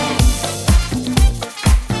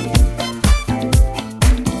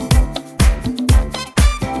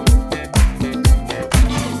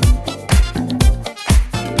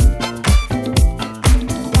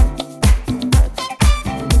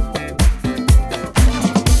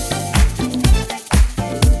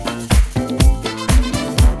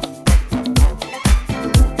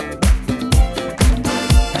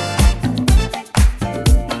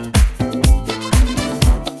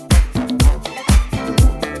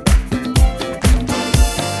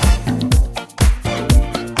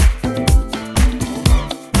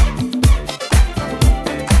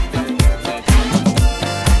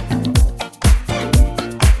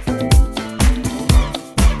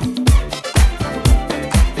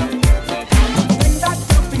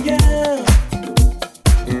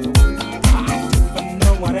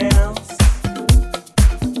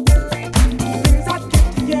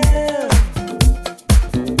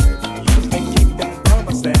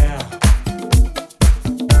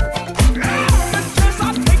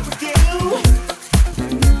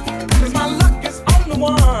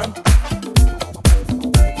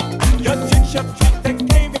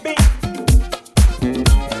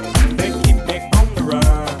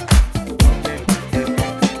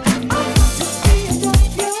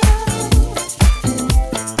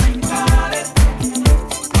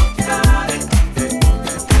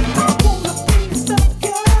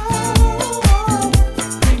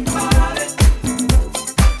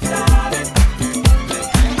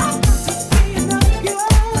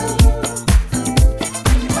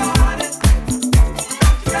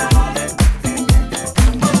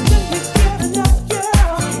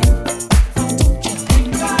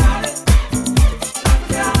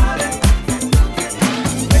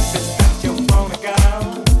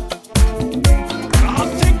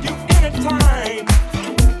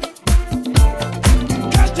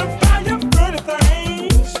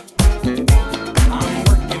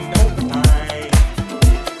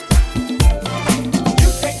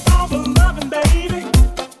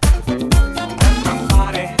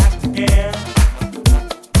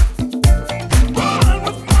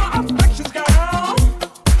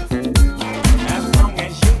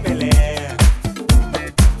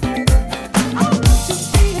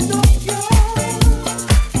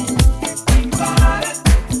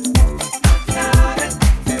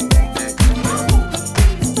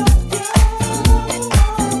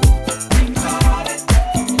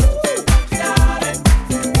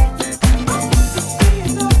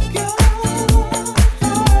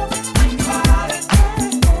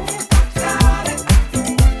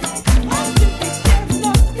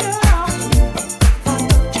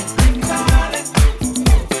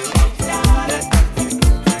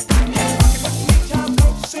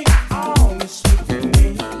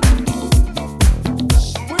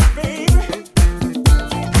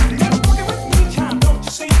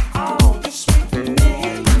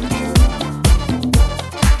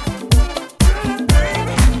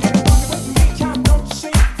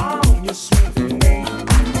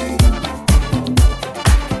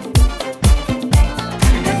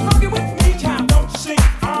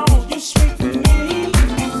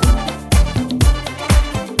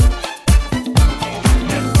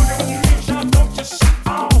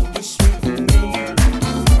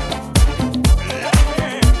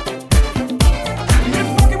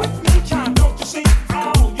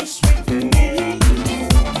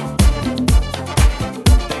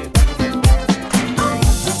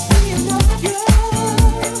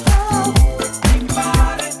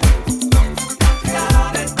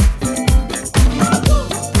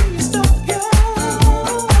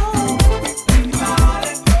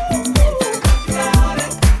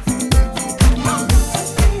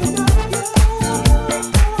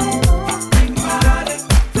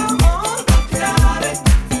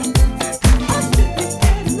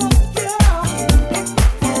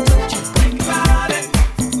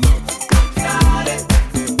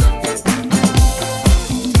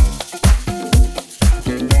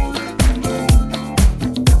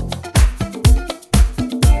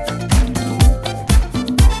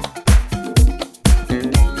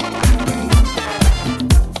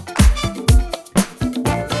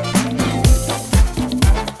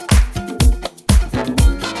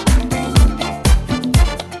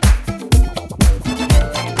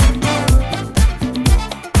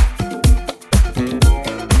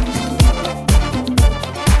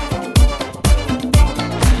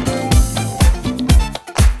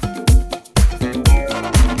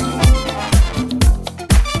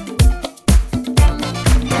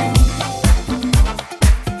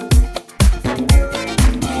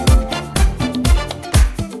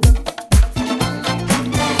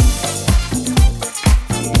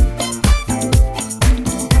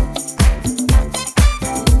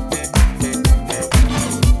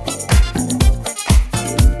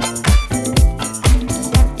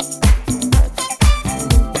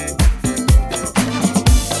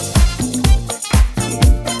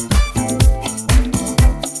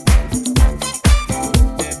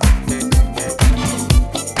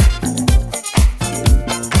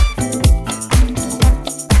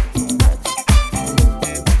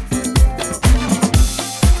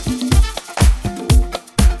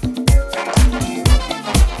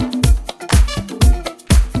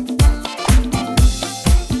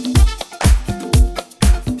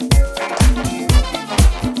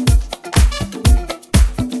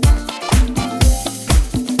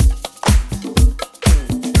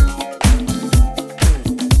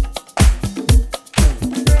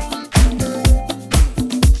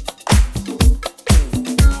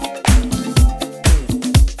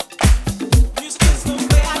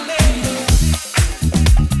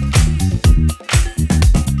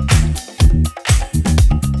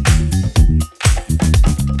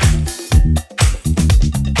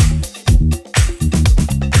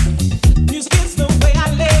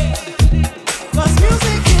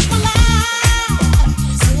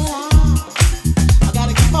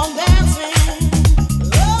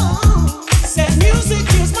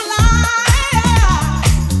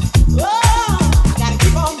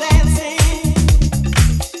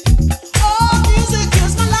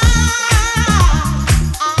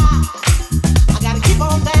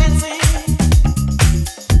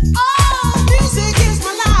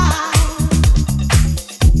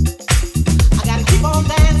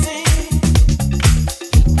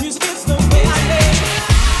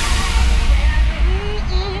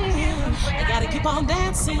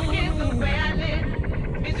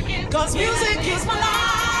 Cause music is my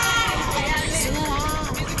life.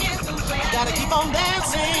 Gotta keep on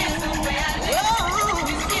dancing. Oh,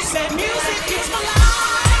 said music is my life.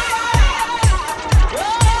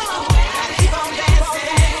 Oh, gotta keep on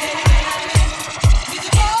dancing.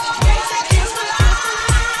 Oh, music is my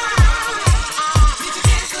life.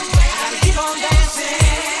 Gotta keep on dancing.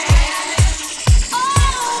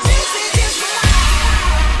 Oh, music is my life.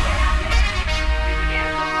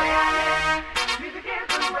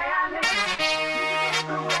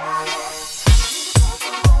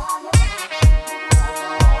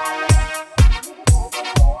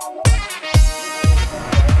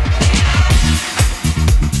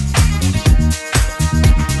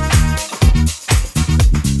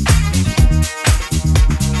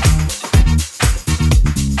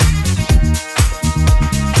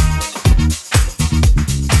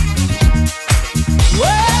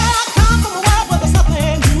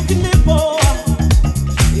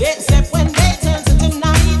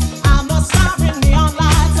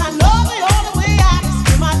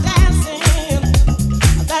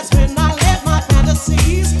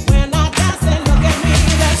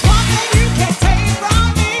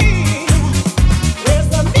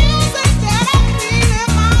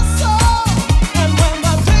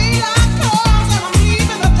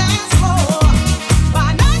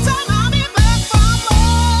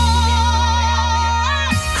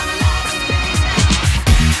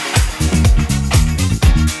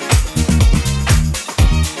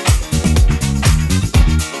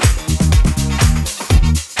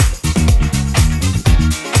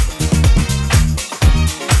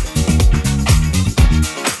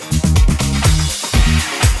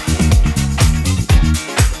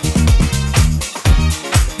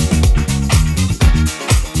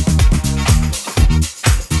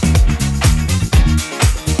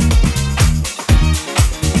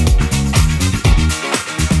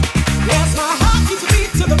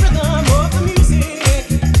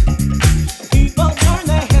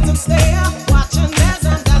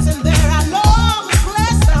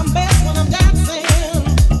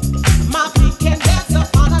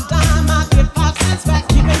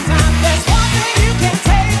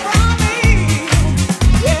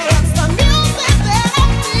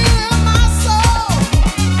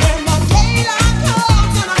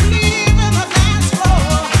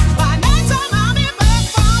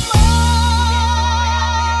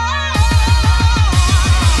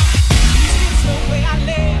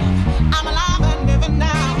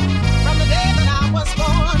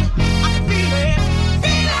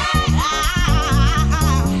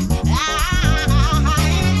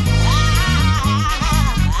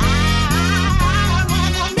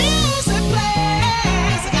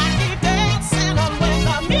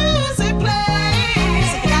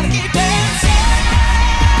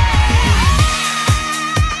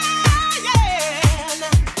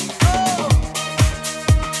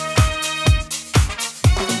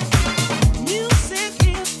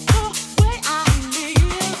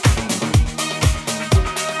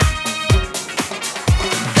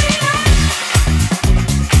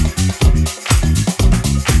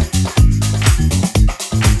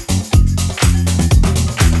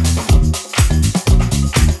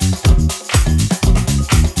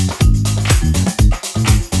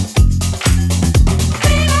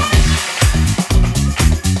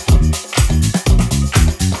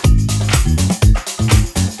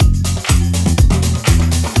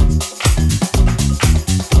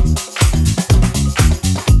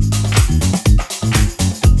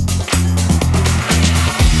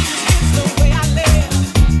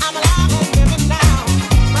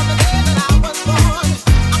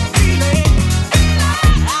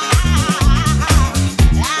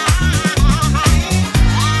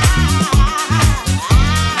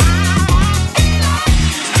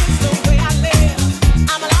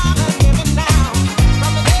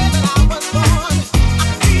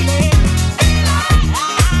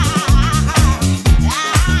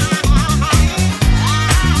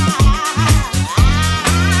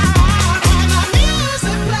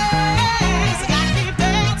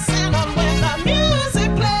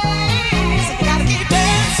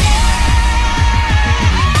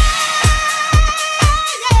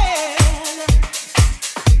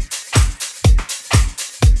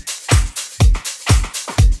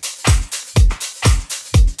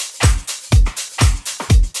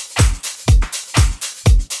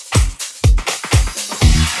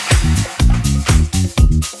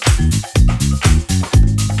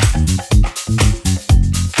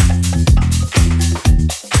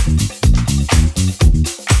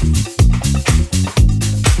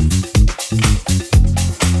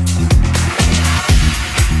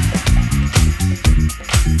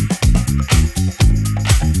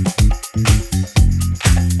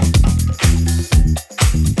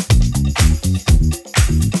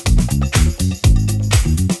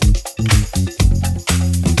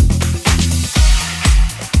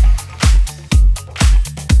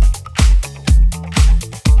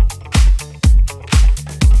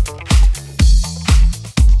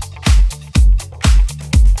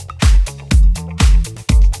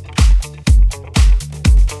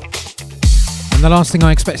 And the last thing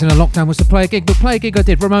I expected in a lockdown was to play a gig, but play a gig I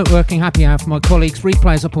did. Remote working, happy hour for my colleagues.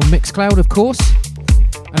 Replays up on Mixcloud, of course.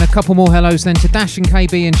 And a couple more hellos then to Dash and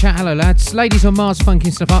KB in chat. Hello, lads. Ladies on Mars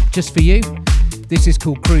funking stuff up just for you. This is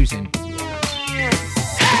called Cruising.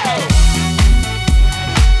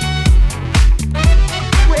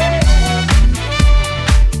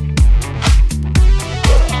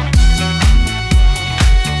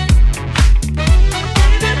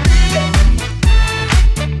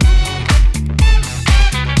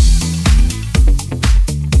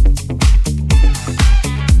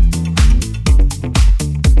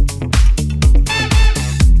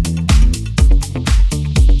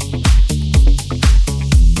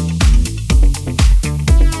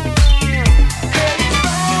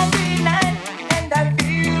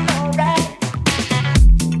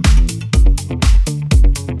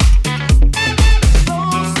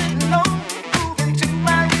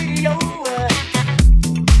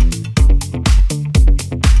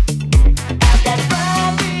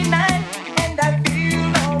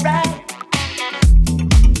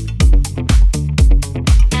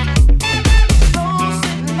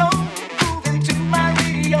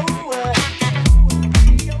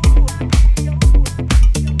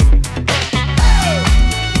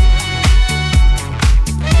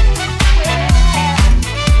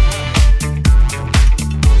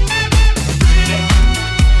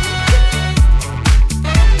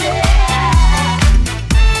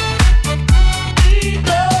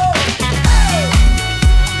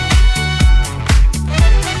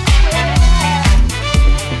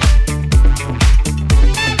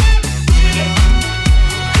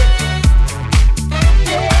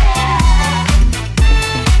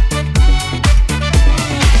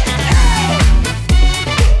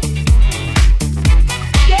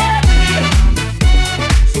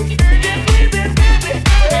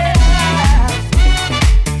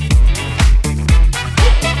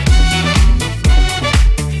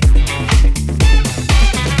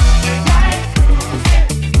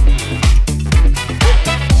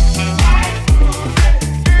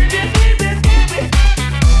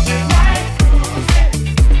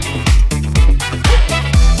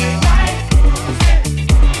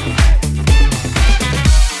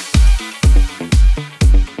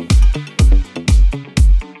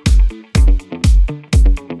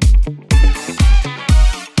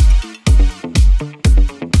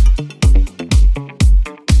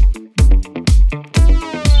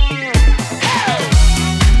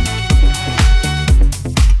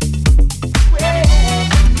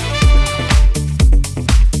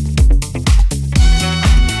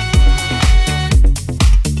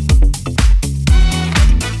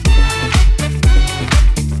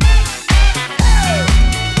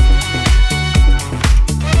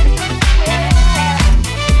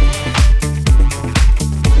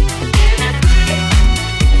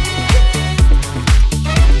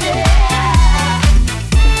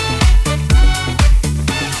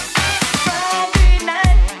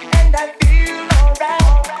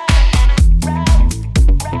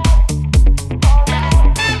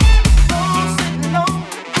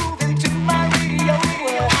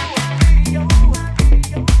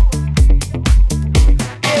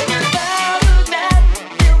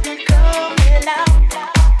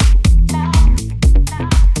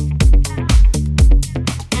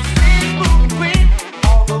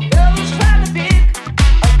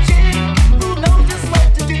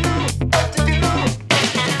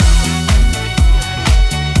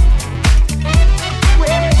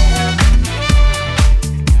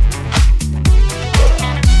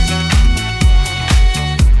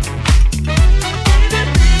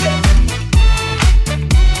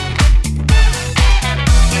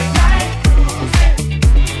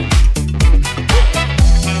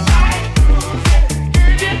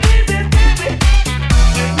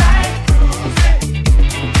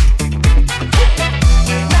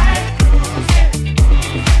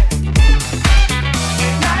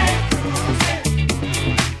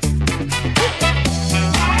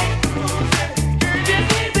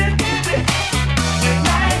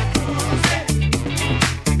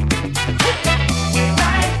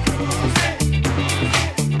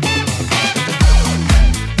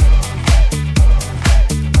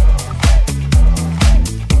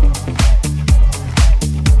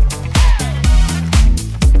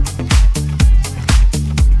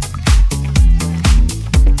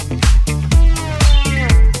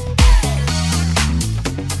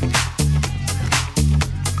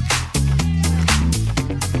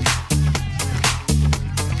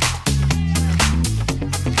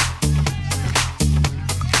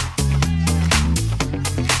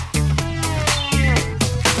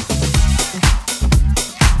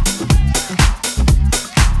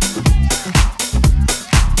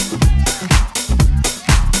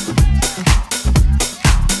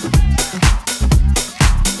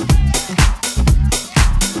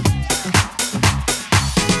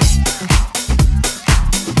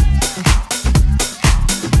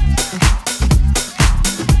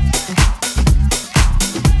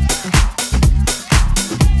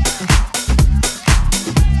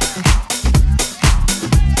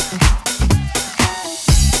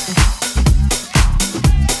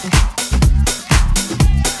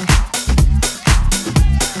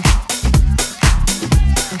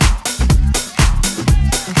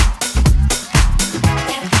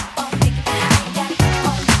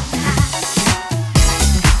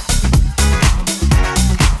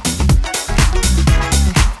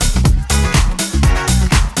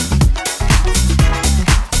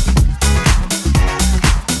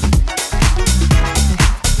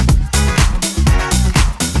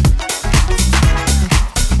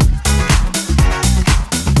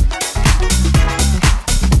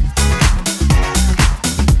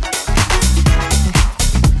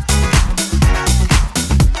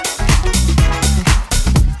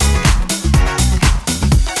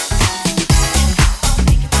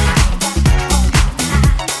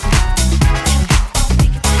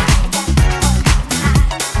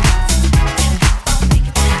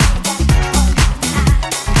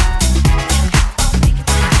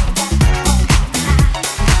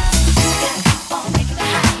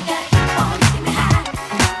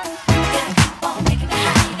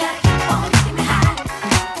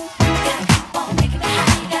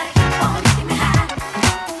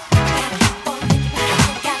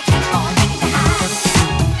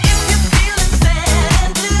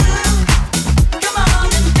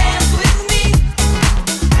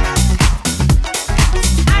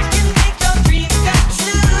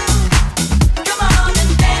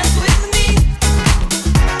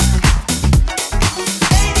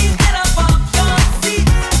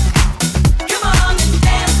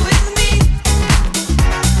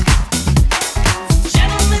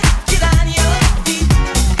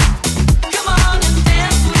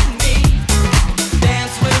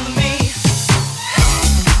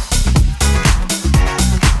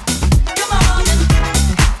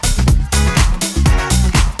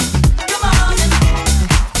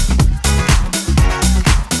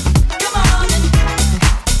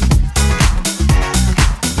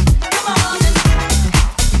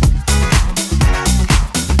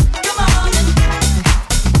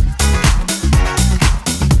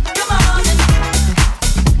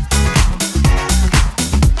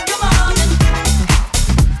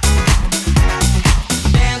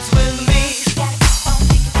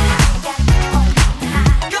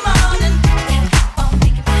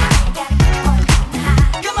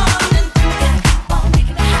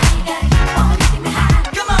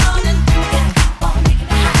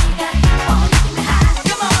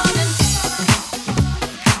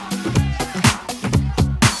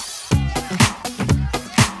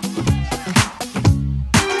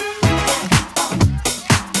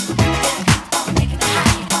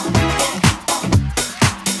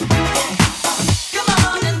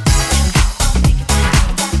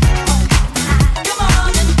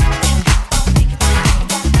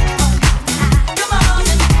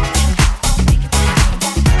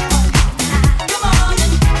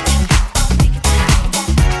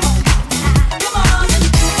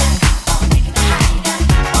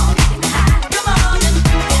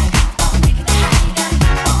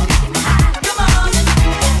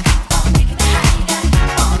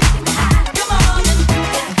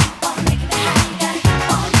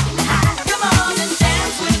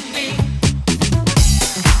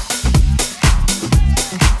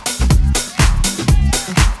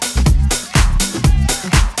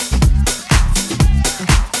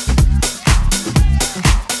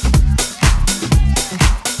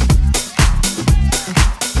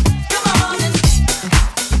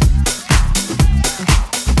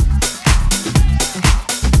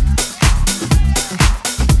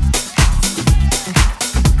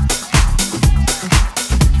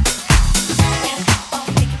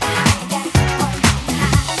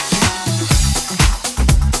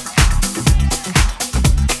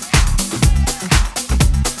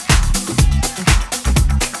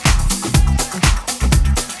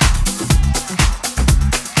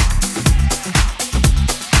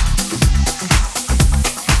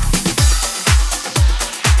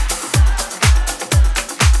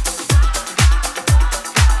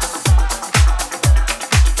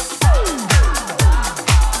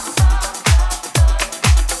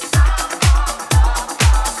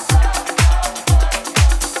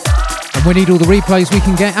 we need all the replays we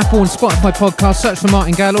can get. Apple and Spotify podcast, search for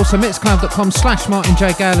Martin Gale. Also mixcloud.com/Martin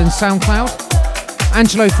J. Gale and SoundCloud.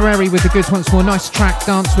 Angelo Ferreri with the goods once more. Nice track,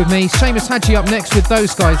 Dance With Me. Seamus Hadji up next with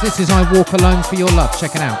those guys. This is I Walk Alone For Your Love.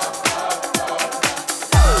 Check it out.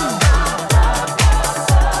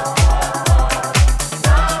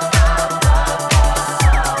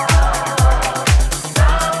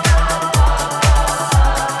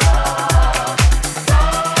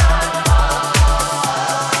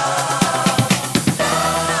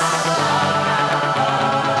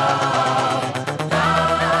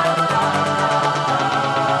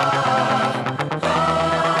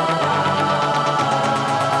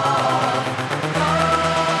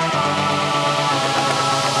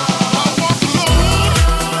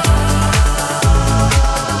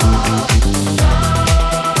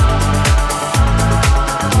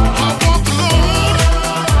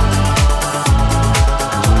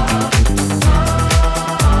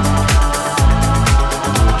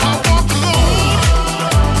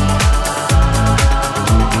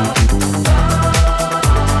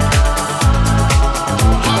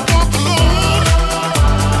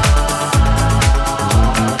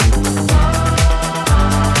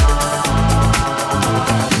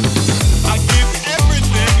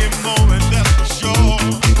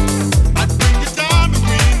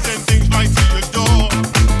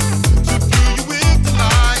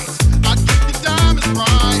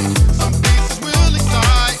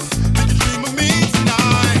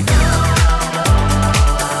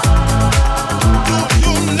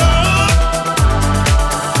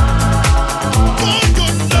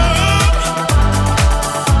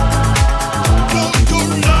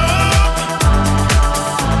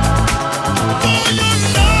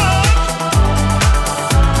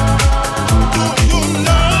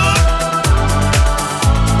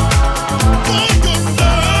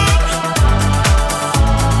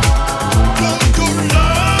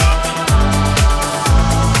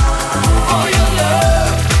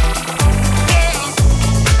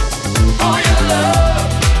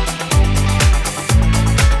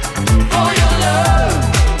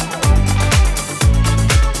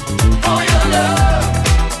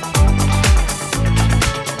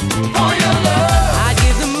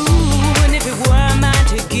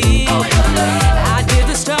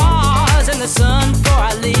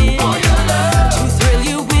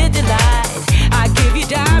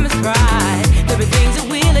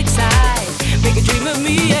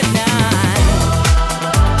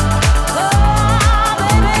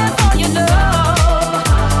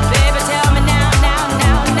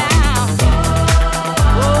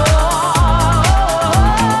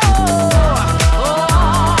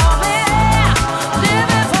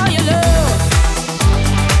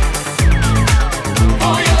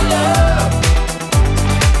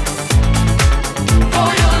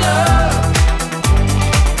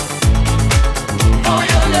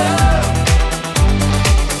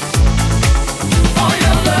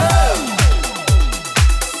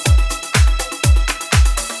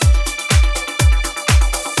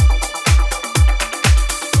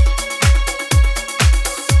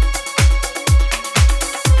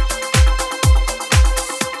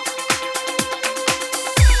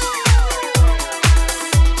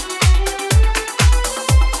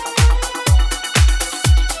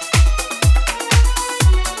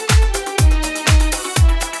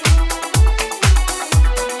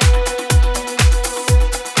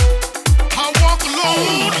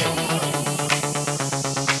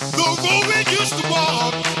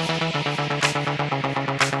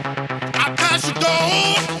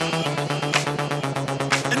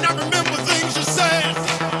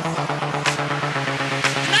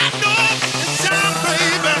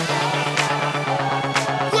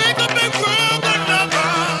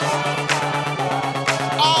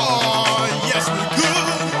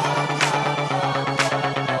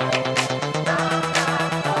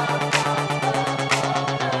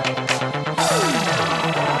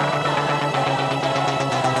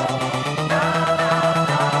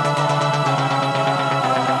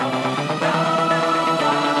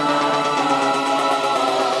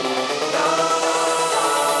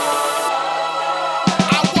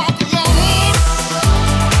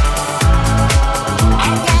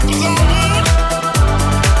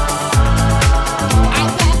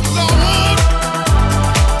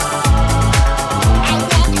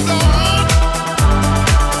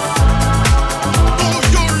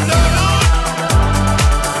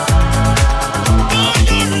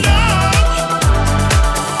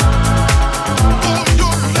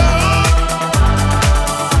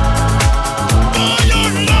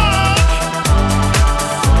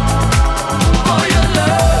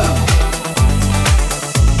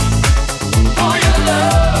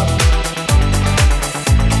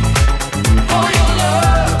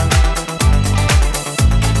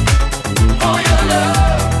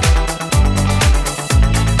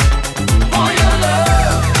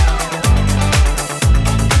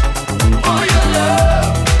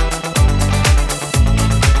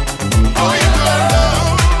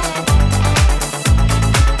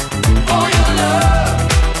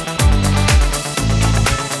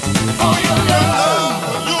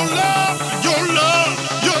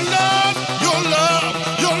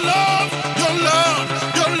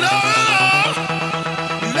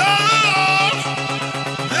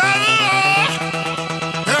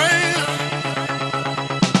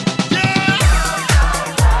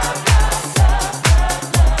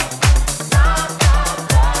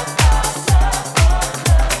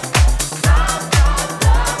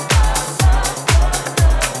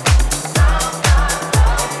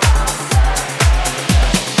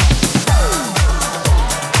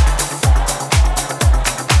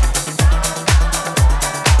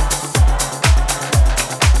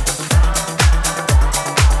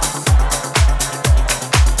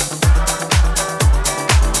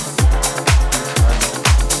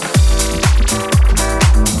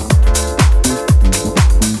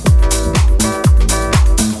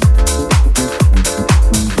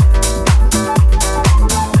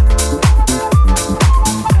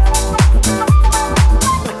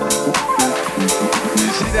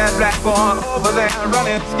 that black boy over there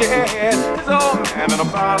running scared. His old man in a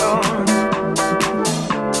bottle.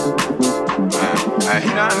 He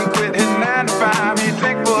done quit his 9 to 5. He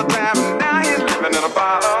drink full time and now he's living in a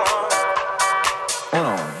bottle.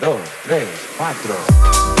 1, 2, 3, 4.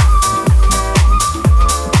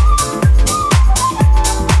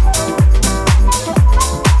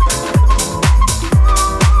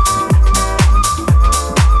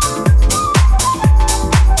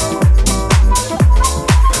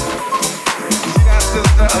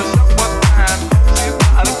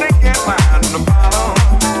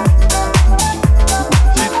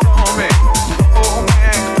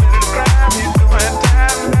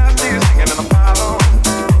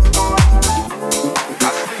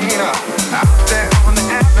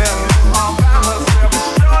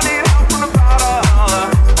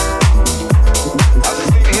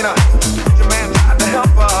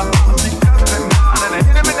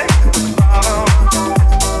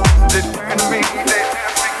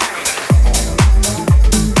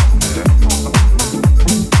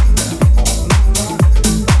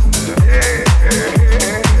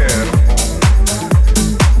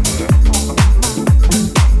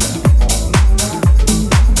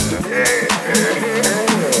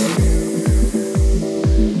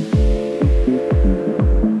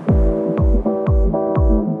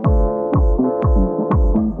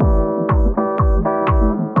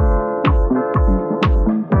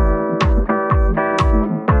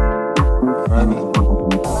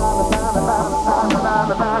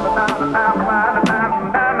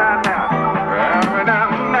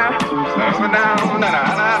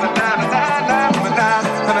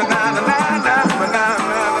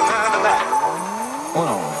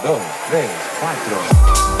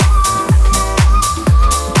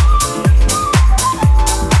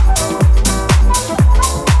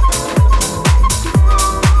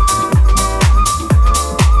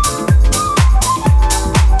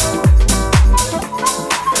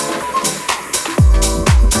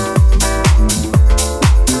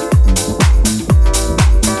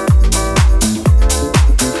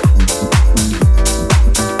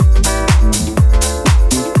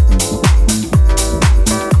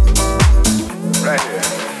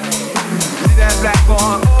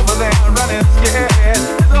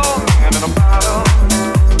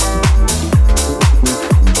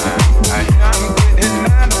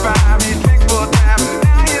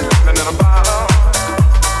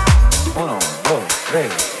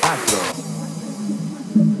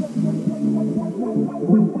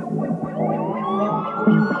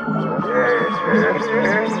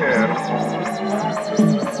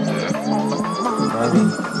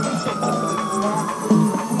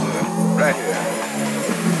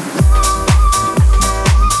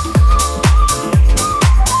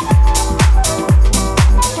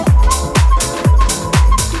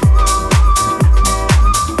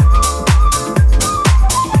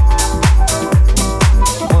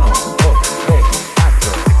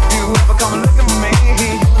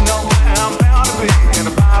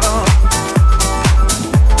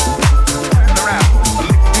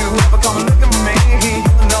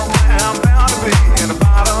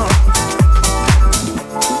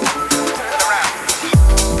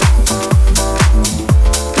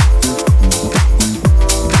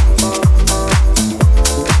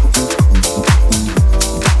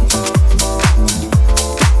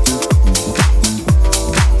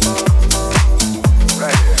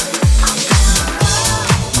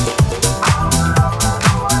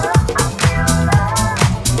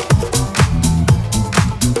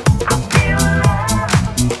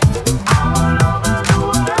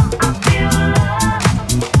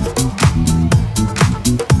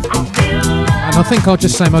 I think I'll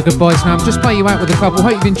just say my goodbyes now. I'll just play you out with a couple.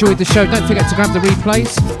 Hope you've enjoyed the show. Don't forget to grab the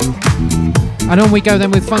replays. And on we go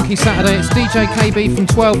then with Funky Saturday. It's DJ KB from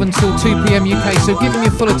 12 until 2 PM UK. So give him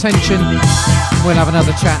your full attention. We'll have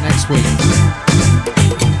another chat next week.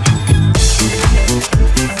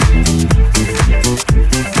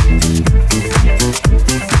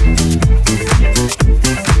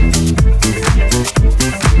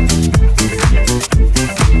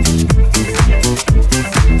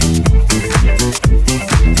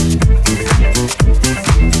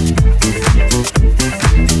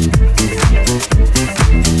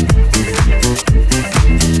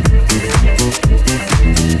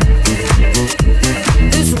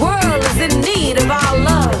 This world is in need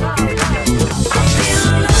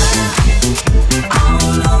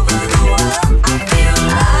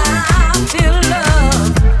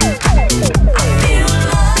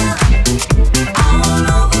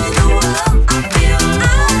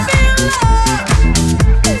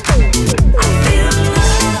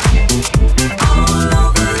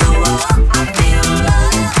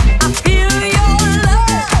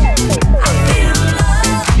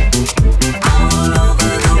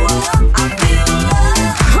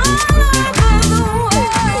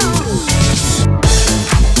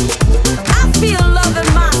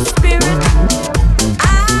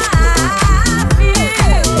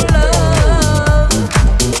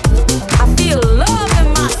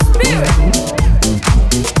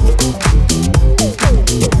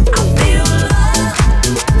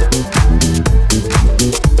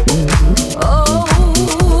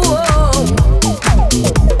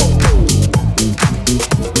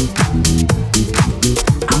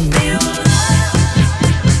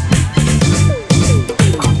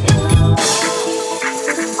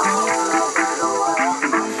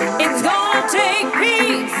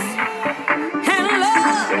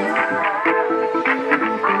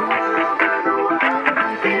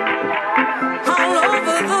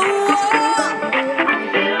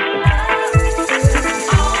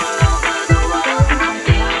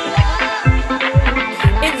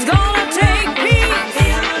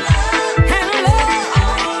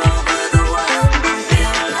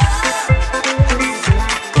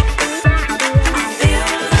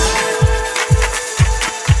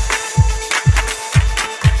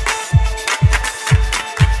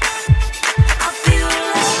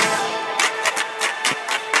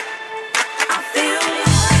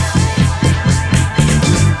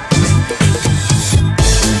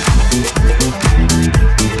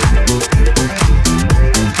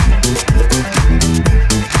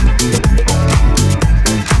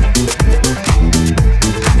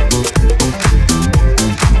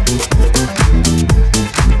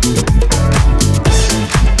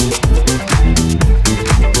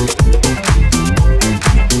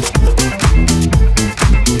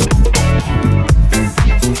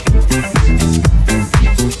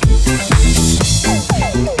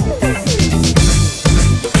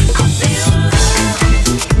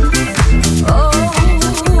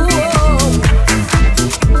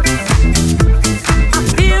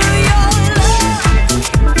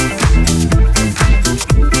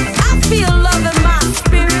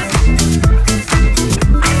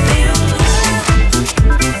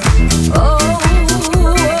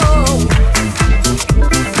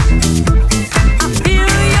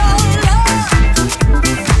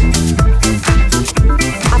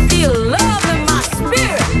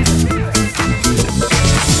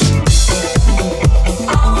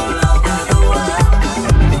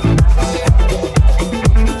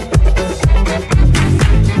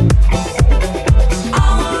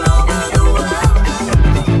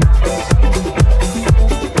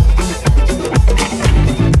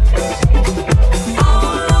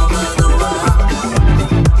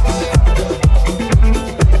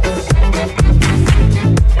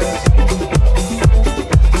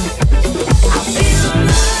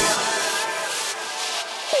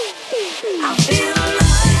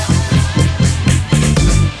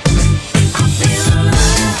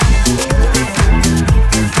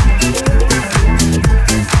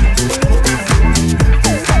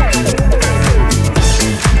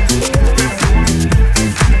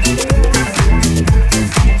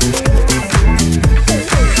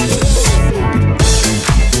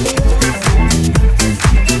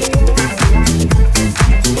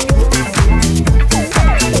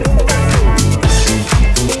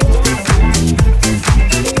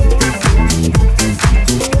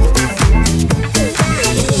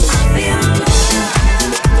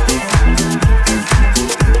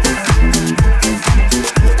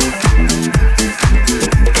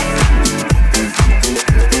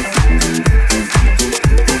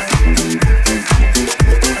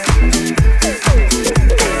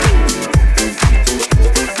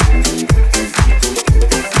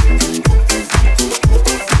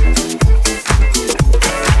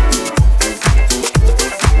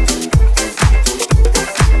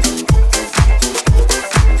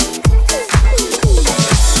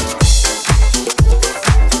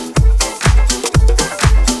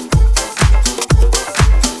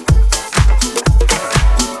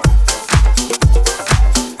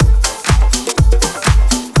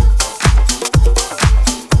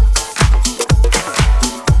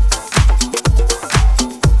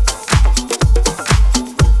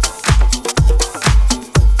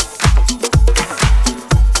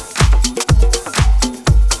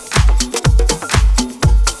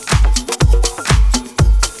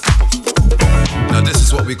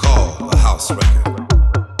house record.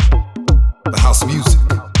 The house music,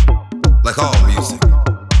 like all music,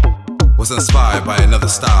 was inspired by another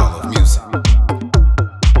style of music.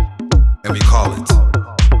 And we call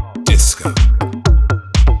it disco.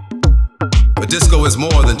 But disco is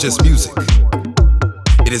more than just music.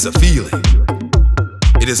 It is a feeling.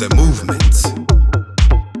 It is a movement.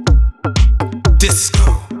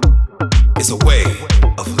 Disco is a way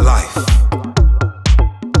of life.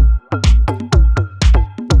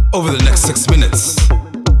 Over the next 6 minutes,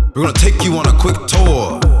 we're gonna take you on a quick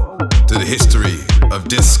tour to the history of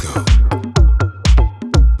disco.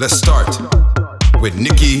 Let's start with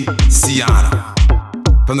Nicky Siano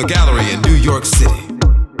from the Gallery in New York City.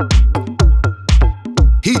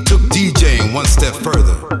 He took DJing one step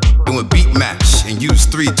further and would beat match and use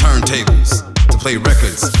 3 turntables to play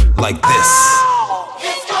records like this.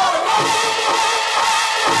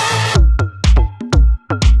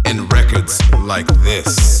 And records like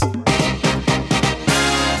this.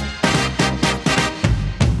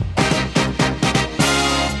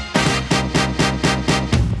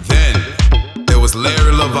 Then there was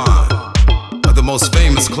Larry Levan of the most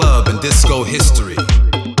famous club in disco history,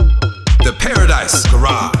 the Paradise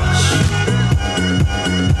Garage.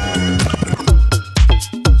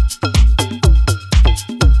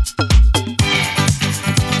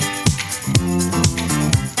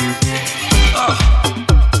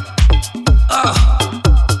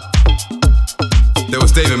 There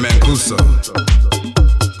was David Mancuso,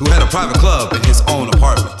 who had a private club in his own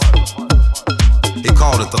apartment. He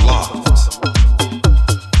called it The Loft.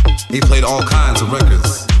 He played all kinds of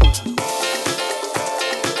records.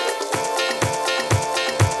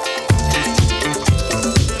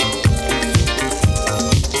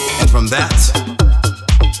 And from that,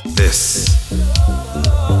 this.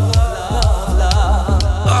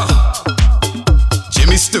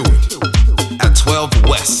 Jimmy Stewart at 12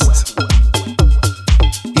 West.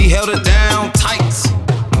 He held it down tight.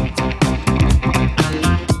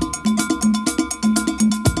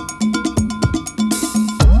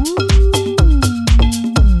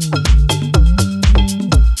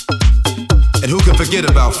 And who can forget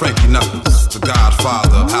about Frankie Knuckles, the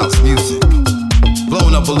godfather of house music,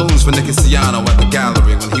 blowing up balloons for Nicky Siano at the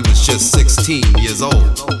Gallery when he was just 16 years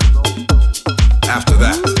old. After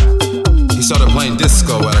that, he started playing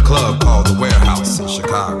disco at a club called The Warehouse in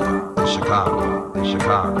Chicago. Chicago,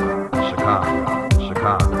 Chicago, Chicago,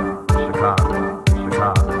 Chicago, Chicago, Chicago,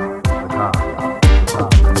 Chicago.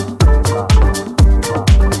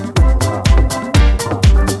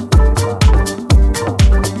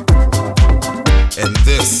 And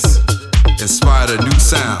this inspired a new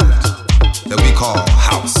sound that we call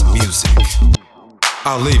house music.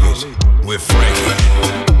 I'll leave it with Frankie.